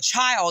 and you have a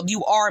child,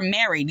 you are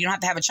married. You don't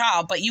have to have a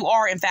child, but you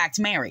are in fact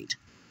married.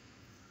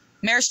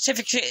 Marriage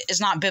certificate is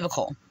not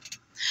biblical.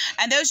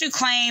 And those who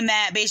claim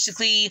that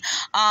basically,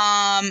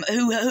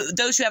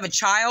 those who have a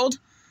child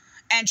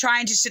and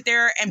trying to sit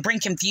there and bring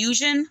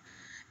confusion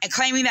and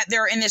claiming that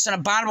they're in this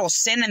abominable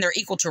sin and they're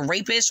equal to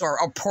rapists or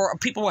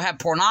people who have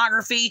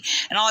pornography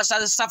and all this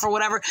other stuff or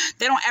whatever,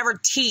 they don't ever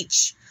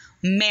teach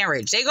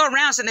marriage. They go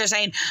around sitting there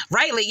saying,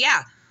 rightly,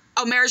 yeah,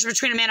 oh, marriage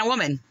between a man and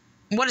woman.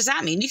 What does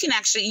that mean? You can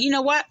actually, you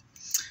know what?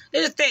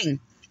 There's a thing.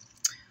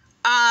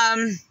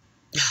 I'm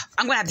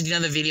going to have to do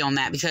another video on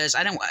that because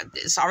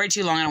it's already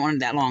too long. I don't want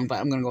it that long, but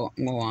I'm going to go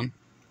on.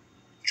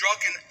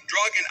 Drug and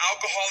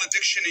alcohol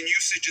addiction and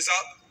usage is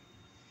up.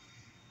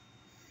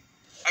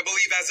 I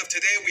believe as of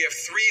today, we have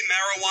 3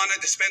 marijuana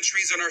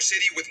dispensaries in our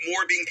city with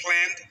more being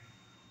planned.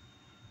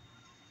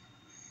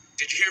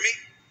 Did you hear me?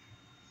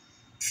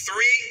 3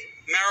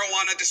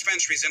 marijuana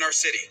dispensaries in our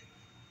city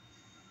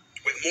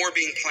with more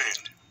being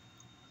planned.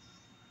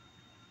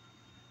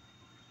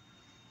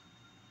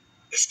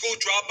 The school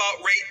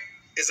dropout rate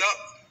is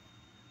up.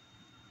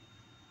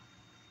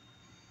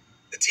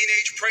 The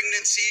teenage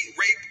pregnancy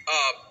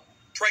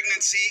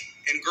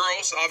in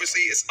girls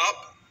obviously is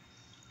up.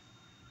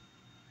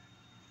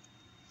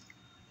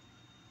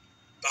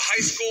 The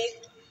high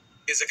school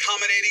is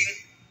accommodating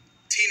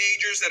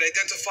teenagers that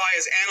identify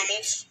as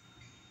animals,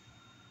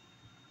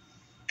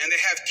 and they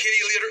have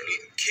kitty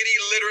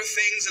litter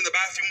things in the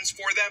bathrooms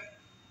for them.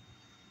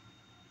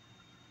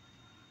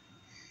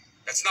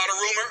 That's not a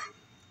rumor.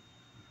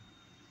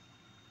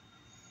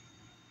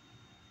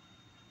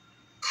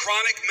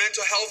 Chronic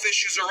mental health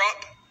issues are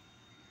up.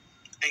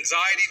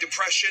 Anxiety,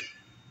 depression.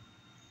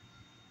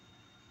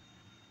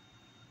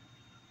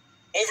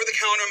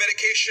 Over-the-counter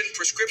medication,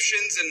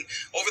 prescriptions, and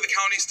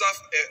over-the-counter stuff,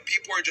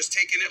 people are just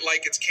taking it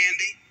like it's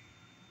candy.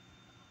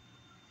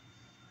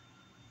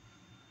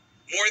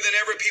 More than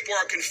ever, people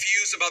are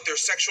confused about their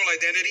sexual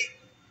identity.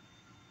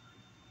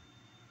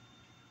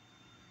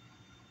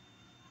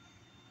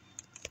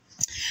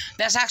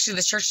 That's actually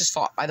the church's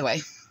fault, by the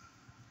way.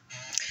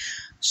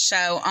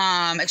 So,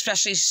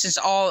 especially since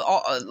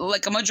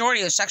like a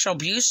majority of sexual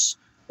abuse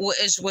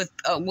is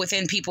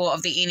within people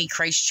of the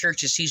Antichrist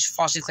churches who's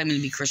falsely claiming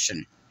to be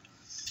Christian.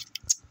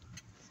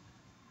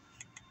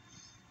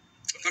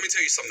 Let me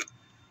tell you something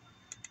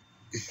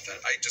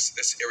that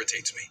this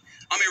irritates me.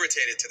 I'm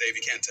irritated today, if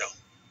you can't tell.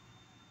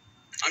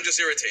 I'm just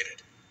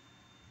irritated.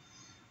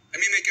 Let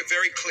me make it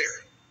very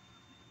clear.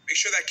 Make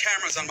sure that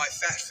camera's on my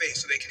fat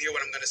face so they can hear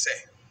what I'm going to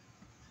say.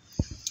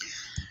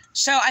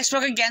 So I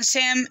spoke against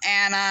him,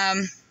 and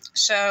I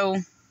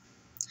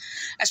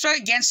spoke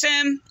against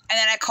him, and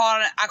then I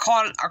called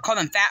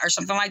him fat or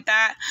something like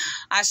that.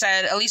 I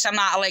said, at least I'm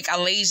not like a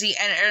lazy,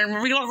 and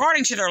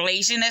regarding to their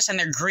laziness and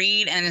their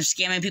greed and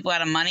scamming people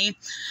out of money,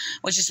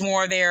 which is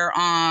more their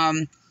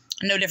no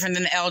different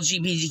than the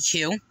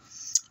LGBTQ.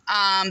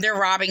 They're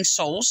robbing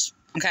souls.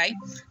 Okay,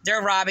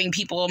 they're robbing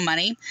people of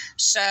money.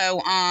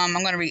 So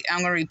I'm gonna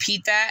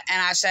repeat that,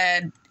 and I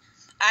said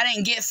I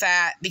didn't get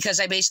fat because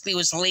I basically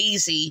was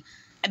lazy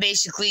and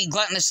basically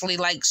gluttonously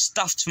like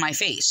stuffed my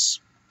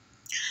face.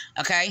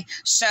 Okay,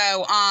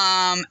 so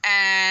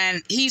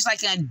and he's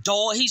like a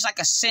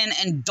sin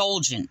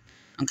indulgent.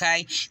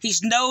 Okay,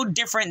 he's no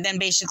different than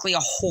basically a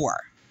whore.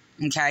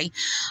 Okay,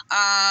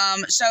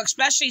 so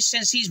especially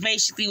since he's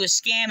basically was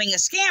scamming a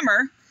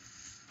scammer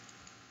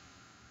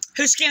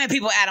who's scamming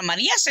people out of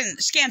money. Yes, and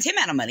scammed him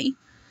out of money.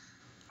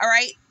 All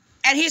right,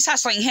 and he's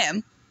hustling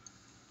him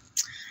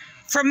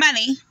for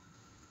money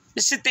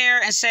to sit there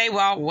and say,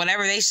 well,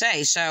 whatever they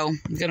say. So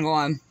I'm gonna go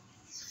on.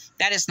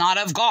 That is not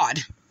of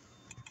God.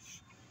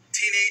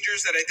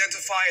 Teenagers that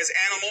identify as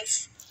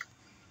animals,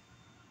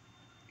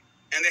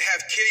 and they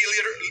have kitty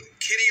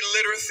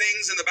litter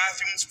things in the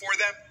bathrooms for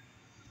them.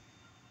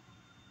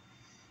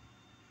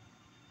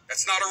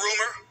 That's not a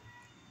rumor.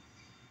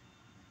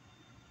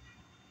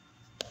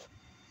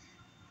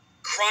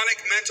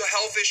 Chronic mental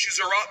health issues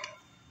are up.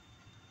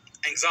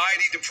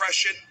 Anxiety,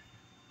 depression.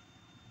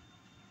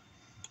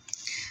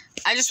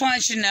 I just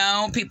wanted you to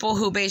know, people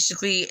who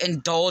basically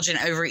indulge in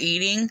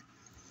overeating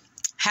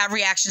have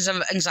reactions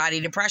of anxiety,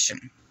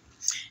 depression.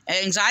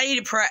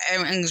 Anxiety,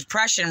 and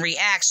depression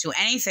reacts to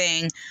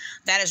anything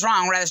that is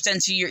wrong, whether it's done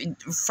to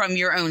from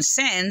your own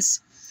sins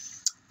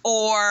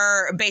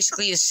or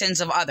basically the sins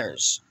of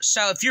others.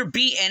 So if you're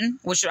beaten,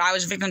 which I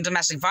was a victim of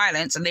domestic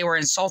violence, and they were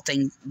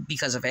insulting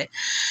because of it.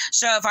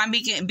 So if I'm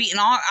beaten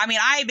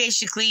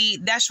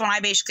that's when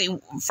I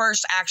basically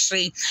first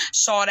actually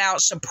sought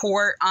out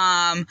support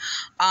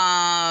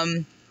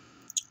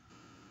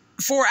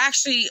for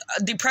actually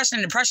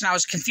depression. I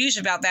was confused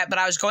about that, but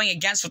I was going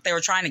against what they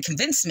were trying to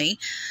convince me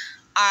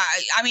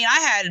I mean, I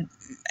had,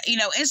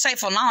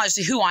 insightful knowledge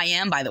to who I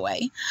am, by the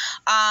way.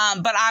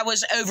 But I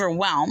was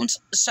overwhelmed.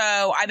 So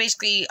I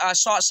basically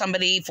sought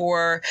somebody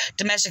for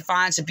domestic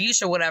violence,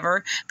 abuse, or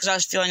whatever, because I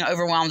was feeling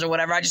overwhelmed or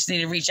whatever. I just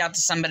needed to reach out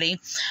to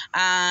somebody.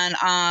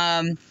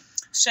 And,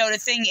 so the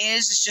thing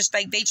is, it's just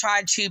like they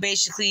tried to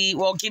basically,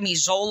 give me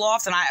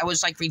Zoloft, and I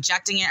was like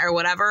rejecting it or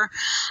whatever.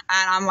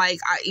 And I'm like,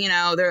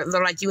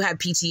 they're like, you have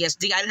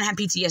PTSD. I didn't have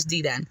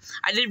PTSD then.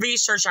 I did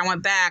research. I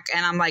went back,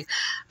 and I'm like,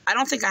 I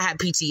don't think I had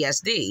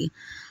PTSD.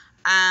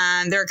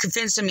 And they're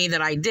convincing me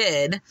that I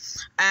did.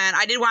 And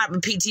I did wind up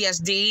with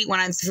PTSD when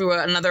I went through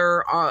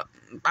I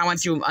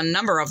went through a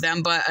number of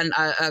them, but an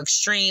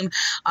extreme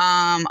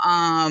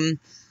trauma.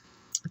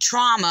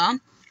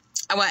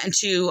 I went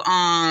into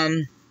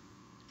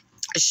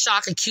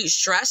shock, acute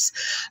stress,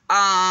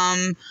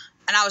 and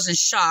I was in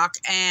shock,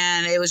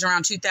 and it was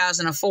around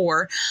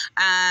 2004,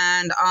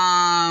 and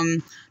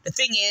the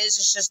thing is,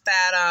 it's just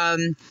that I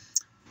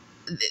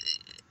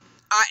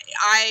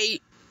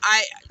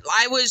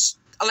was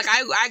like,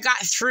 I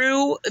got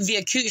through the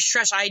acute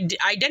stress. I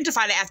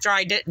identified it after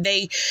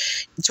they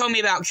told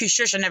me about acute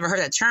stress. I never heard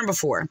that term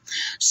before,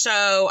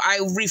 so I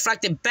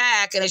reflected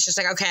back, and it's just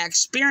like, okay, I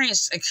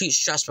experienced acute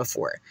stress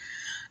before,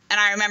 and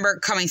I remember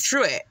coming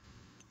through it,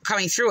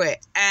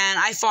 and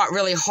I fought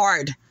really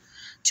hard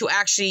to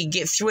actually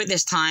get through it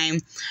this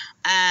time.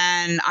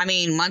 And I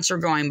mean, months were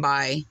going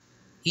by,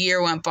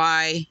 years went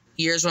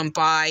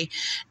by,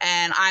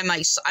 and I'm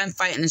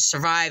fighting and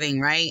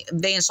surviving, right?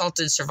 They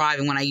insulted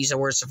surviving when I use the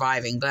word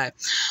surviving, but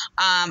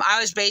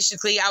I was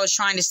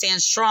trying to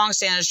stand strong,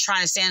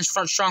 trying to stand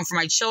strong for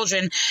my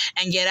children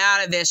and get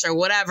out of this or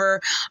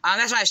whatever.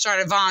 That's when I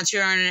started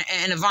volunteering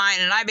in the Vine,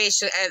 and I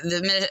basically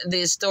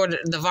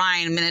the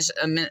Vine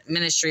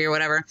ministry or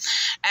whatever,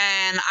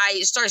 and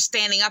I started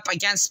standing up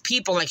against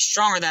people like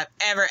stronger than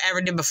I ever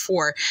did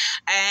before,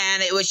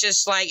 and it was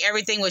just like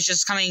everything was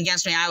just coming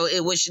against me.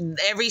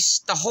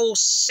 The whole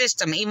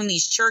system, even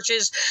these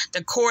churches,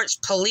 the courts,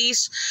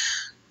 police,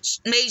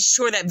 made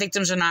sure that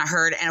victims are not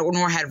heard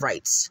nor had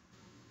rights.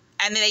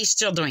 And they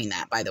still doing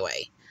that, by the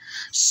way.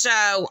 So,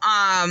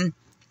 I'm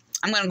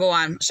going to go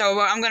on.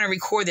 So I'm going to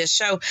record this.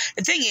 So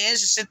the thing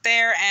is, sit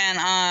there and,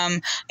 I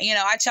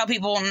tell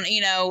people,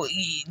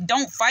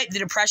 don't fight the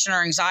depression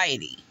or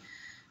anxiety.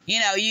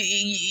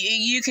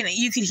 You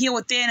can heal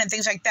within and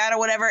things like that or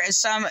whatever. And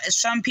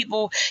some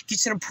people get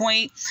to the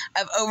point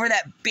of over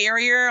that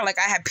barrier. Like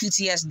I had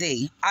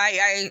PTSD.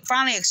 I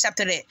finally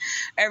accepted it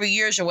every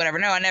years or whatever.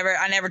 No, I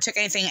never took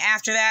anything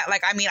after that.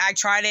 Like, I mean, I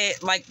tried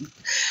it. Like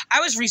I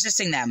was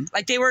resisting them.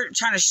 Like they were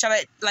trying to shove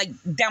it like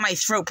down my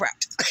throat.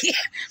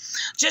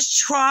 Just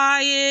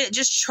try it.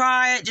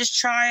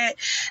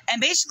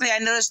 And basically I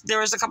noticed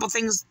there was a couple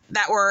things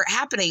that were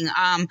happening.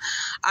 I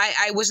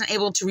wasn't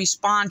able to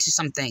respond to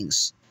some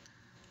things.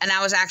 And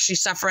I was actually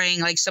suffering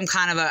like some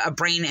kind of a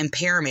brain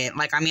impairment.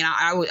 Like, I mean,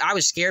 I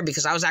was scared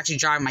because I was actually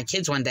driving my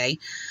kids one day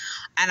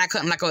and I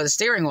couldn't let go of the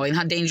steering wheel. You know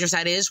how dangerous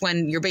that is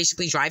when you're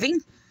basically driving?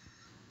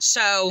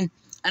 So,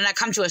 and I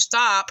come to a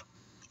stop,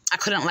 I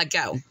couldn't let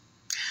go.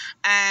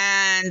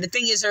 And the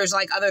thing is, there's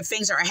like other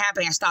things that are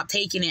happening. I stopped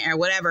taking it or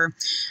whatever.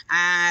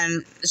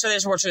 And so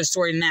there's more to the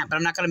story than that, but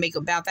I'm not going to make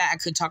about that. I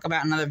could talk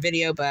about another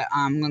video, but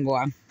I'm going to go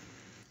on.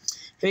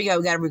 Here we go.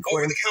 We got to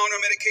record. Over-the-counter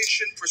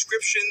medication,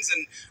 prescriptions,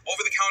 and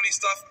over-the-counter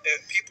stuff.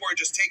 People are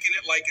just taking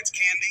it like it's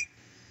candy.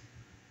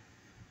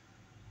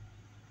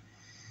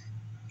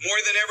 More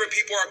than ever,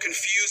 people are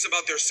confused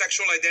about their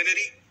sexual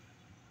identity.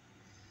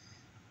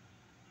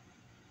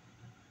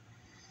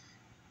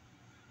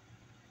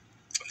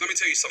 Let me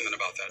tell you something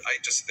about that.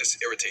 This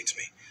irritates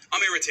me.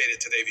 I'm irritated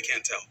today, if you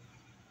can't tell.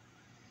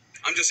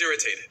 I'm just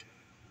irritated.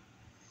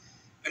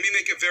 Let me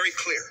make it very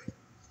clear.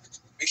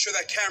 Make sure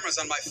that camera's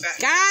on my fat face.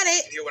 Got it.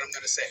 You can hear what I'm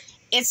going to say.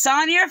 It's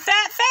on your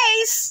fat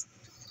face.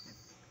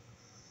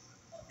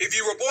 If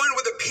you were born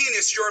with a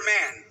penis, you're a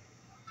man.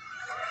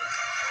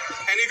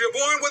 And if you're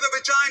born with a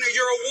vagina,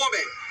 you're a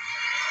woman.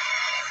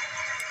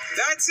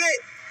 That's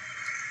it.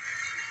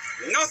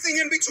 Nothing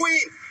in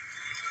between.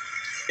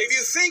 If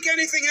you think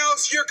anything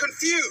else, you're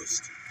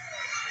confused.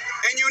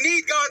 And you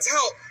need God's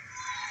help.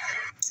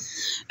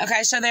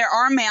 Okay, so there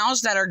are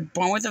males that are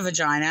born with a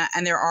vagina,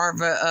 and there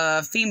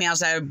are females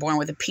that are born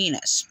with a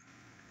penis.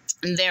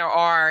 And there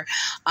are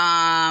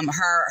I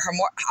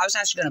was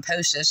actually going to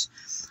post this.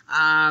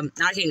 I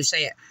can't even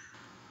say it.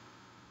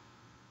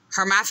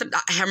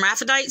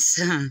 Hermaphrodites.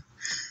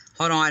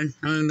 Hold on,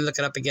 let me look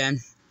it up again.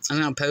 I'm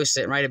going to post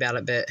it and write about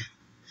it a bit.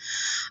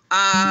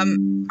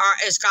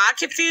 Is God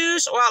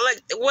confused? Well,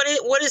 like,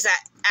 what is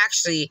that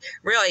actually?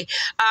 Really?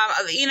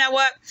 You know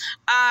what?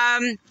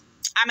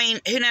 I mean,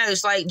 who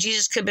knows? Like,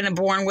 Jesus could have been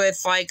born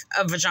with, like,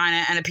 a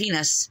vagina and a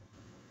penis.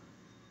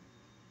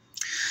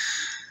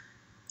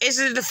 Is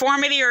it a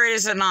deformity or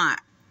is it not?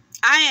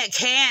 It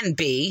can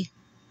be.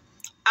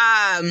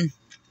 That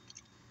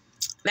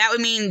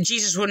would mean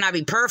Jesus would not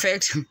be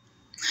perfect.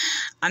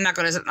 I'm not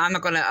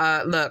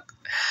gonna look.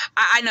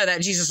 I know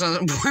that Jesus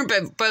wasn't born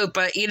both,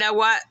 but you know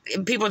what?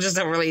 People just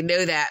don't really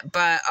know that.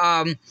 But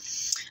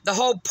the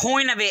whole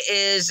point of it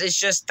is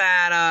just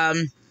that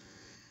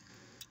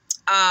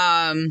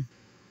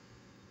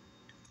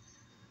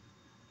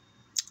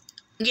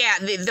Yeah,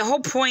 the whole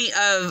point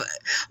of,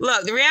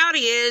 look, the reality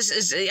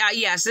is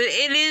yes,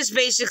 it is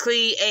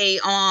basically a,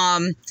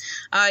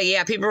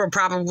 yeah, people are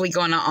probably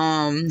going to,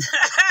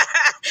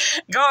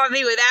 go on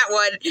me with that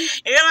one.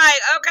 You're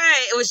like,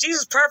 okay, was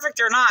Jesus perfect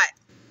or not?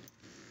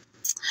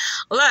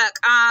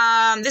 Look,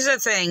 this is the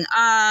thing,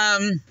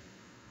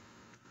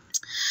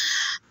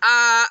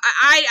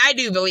 I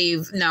do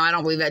believe, no, I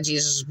don't believe that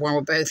Jesus was born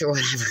with both or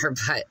whatever,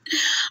 but,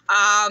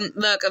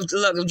 look,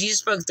 if Jesus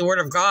spoke the word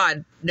of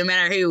God, no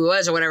matter who he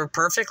was or whatever,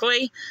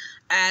 perfectly,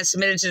 and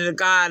submitted to the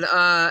God,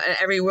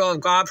 every will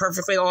of God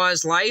perfectly all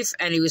his life,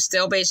 and he was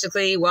still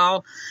basically,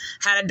 well,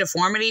 had a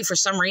deformity for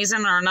some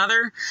reason or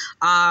another,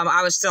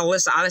 I was still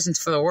I listened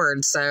for the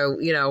word, so,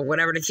 you know,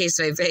 whatever the case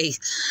may be.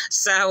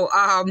 So,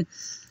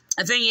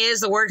 the thing is,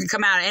 the word can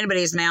come out of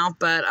anybody's mouth,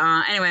 but,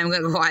 anyway, I'm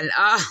going to go on.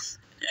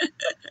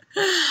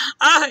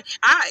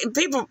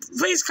 People,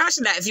 please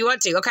question that if you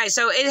want to. Okay,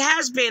 so it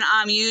has been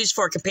used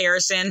for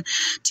comparison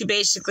to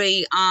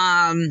basically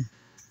hold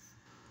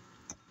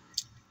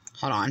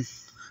on,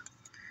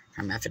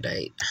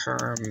 hermaphrodite,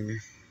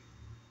 hermaphrodite.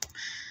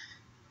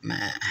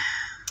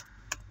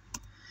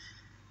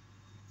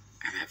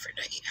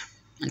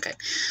 Okay,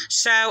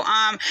 so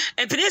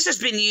and this has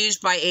been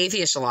used by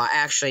atheists a lot,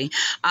 actually,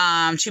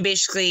 to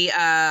basically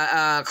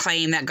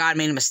claim that God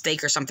made a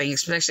mistake or something,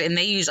 especially, and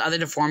they use other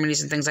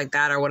deformities and things like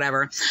that or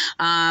whatever.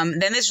 Then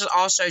this was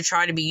also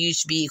tried to be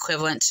used to be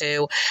equivalent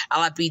to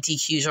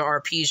LGBTQs or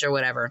RPs or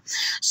whatever.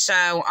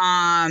 So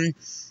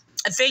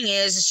the thing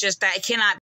is, it's just that it cannot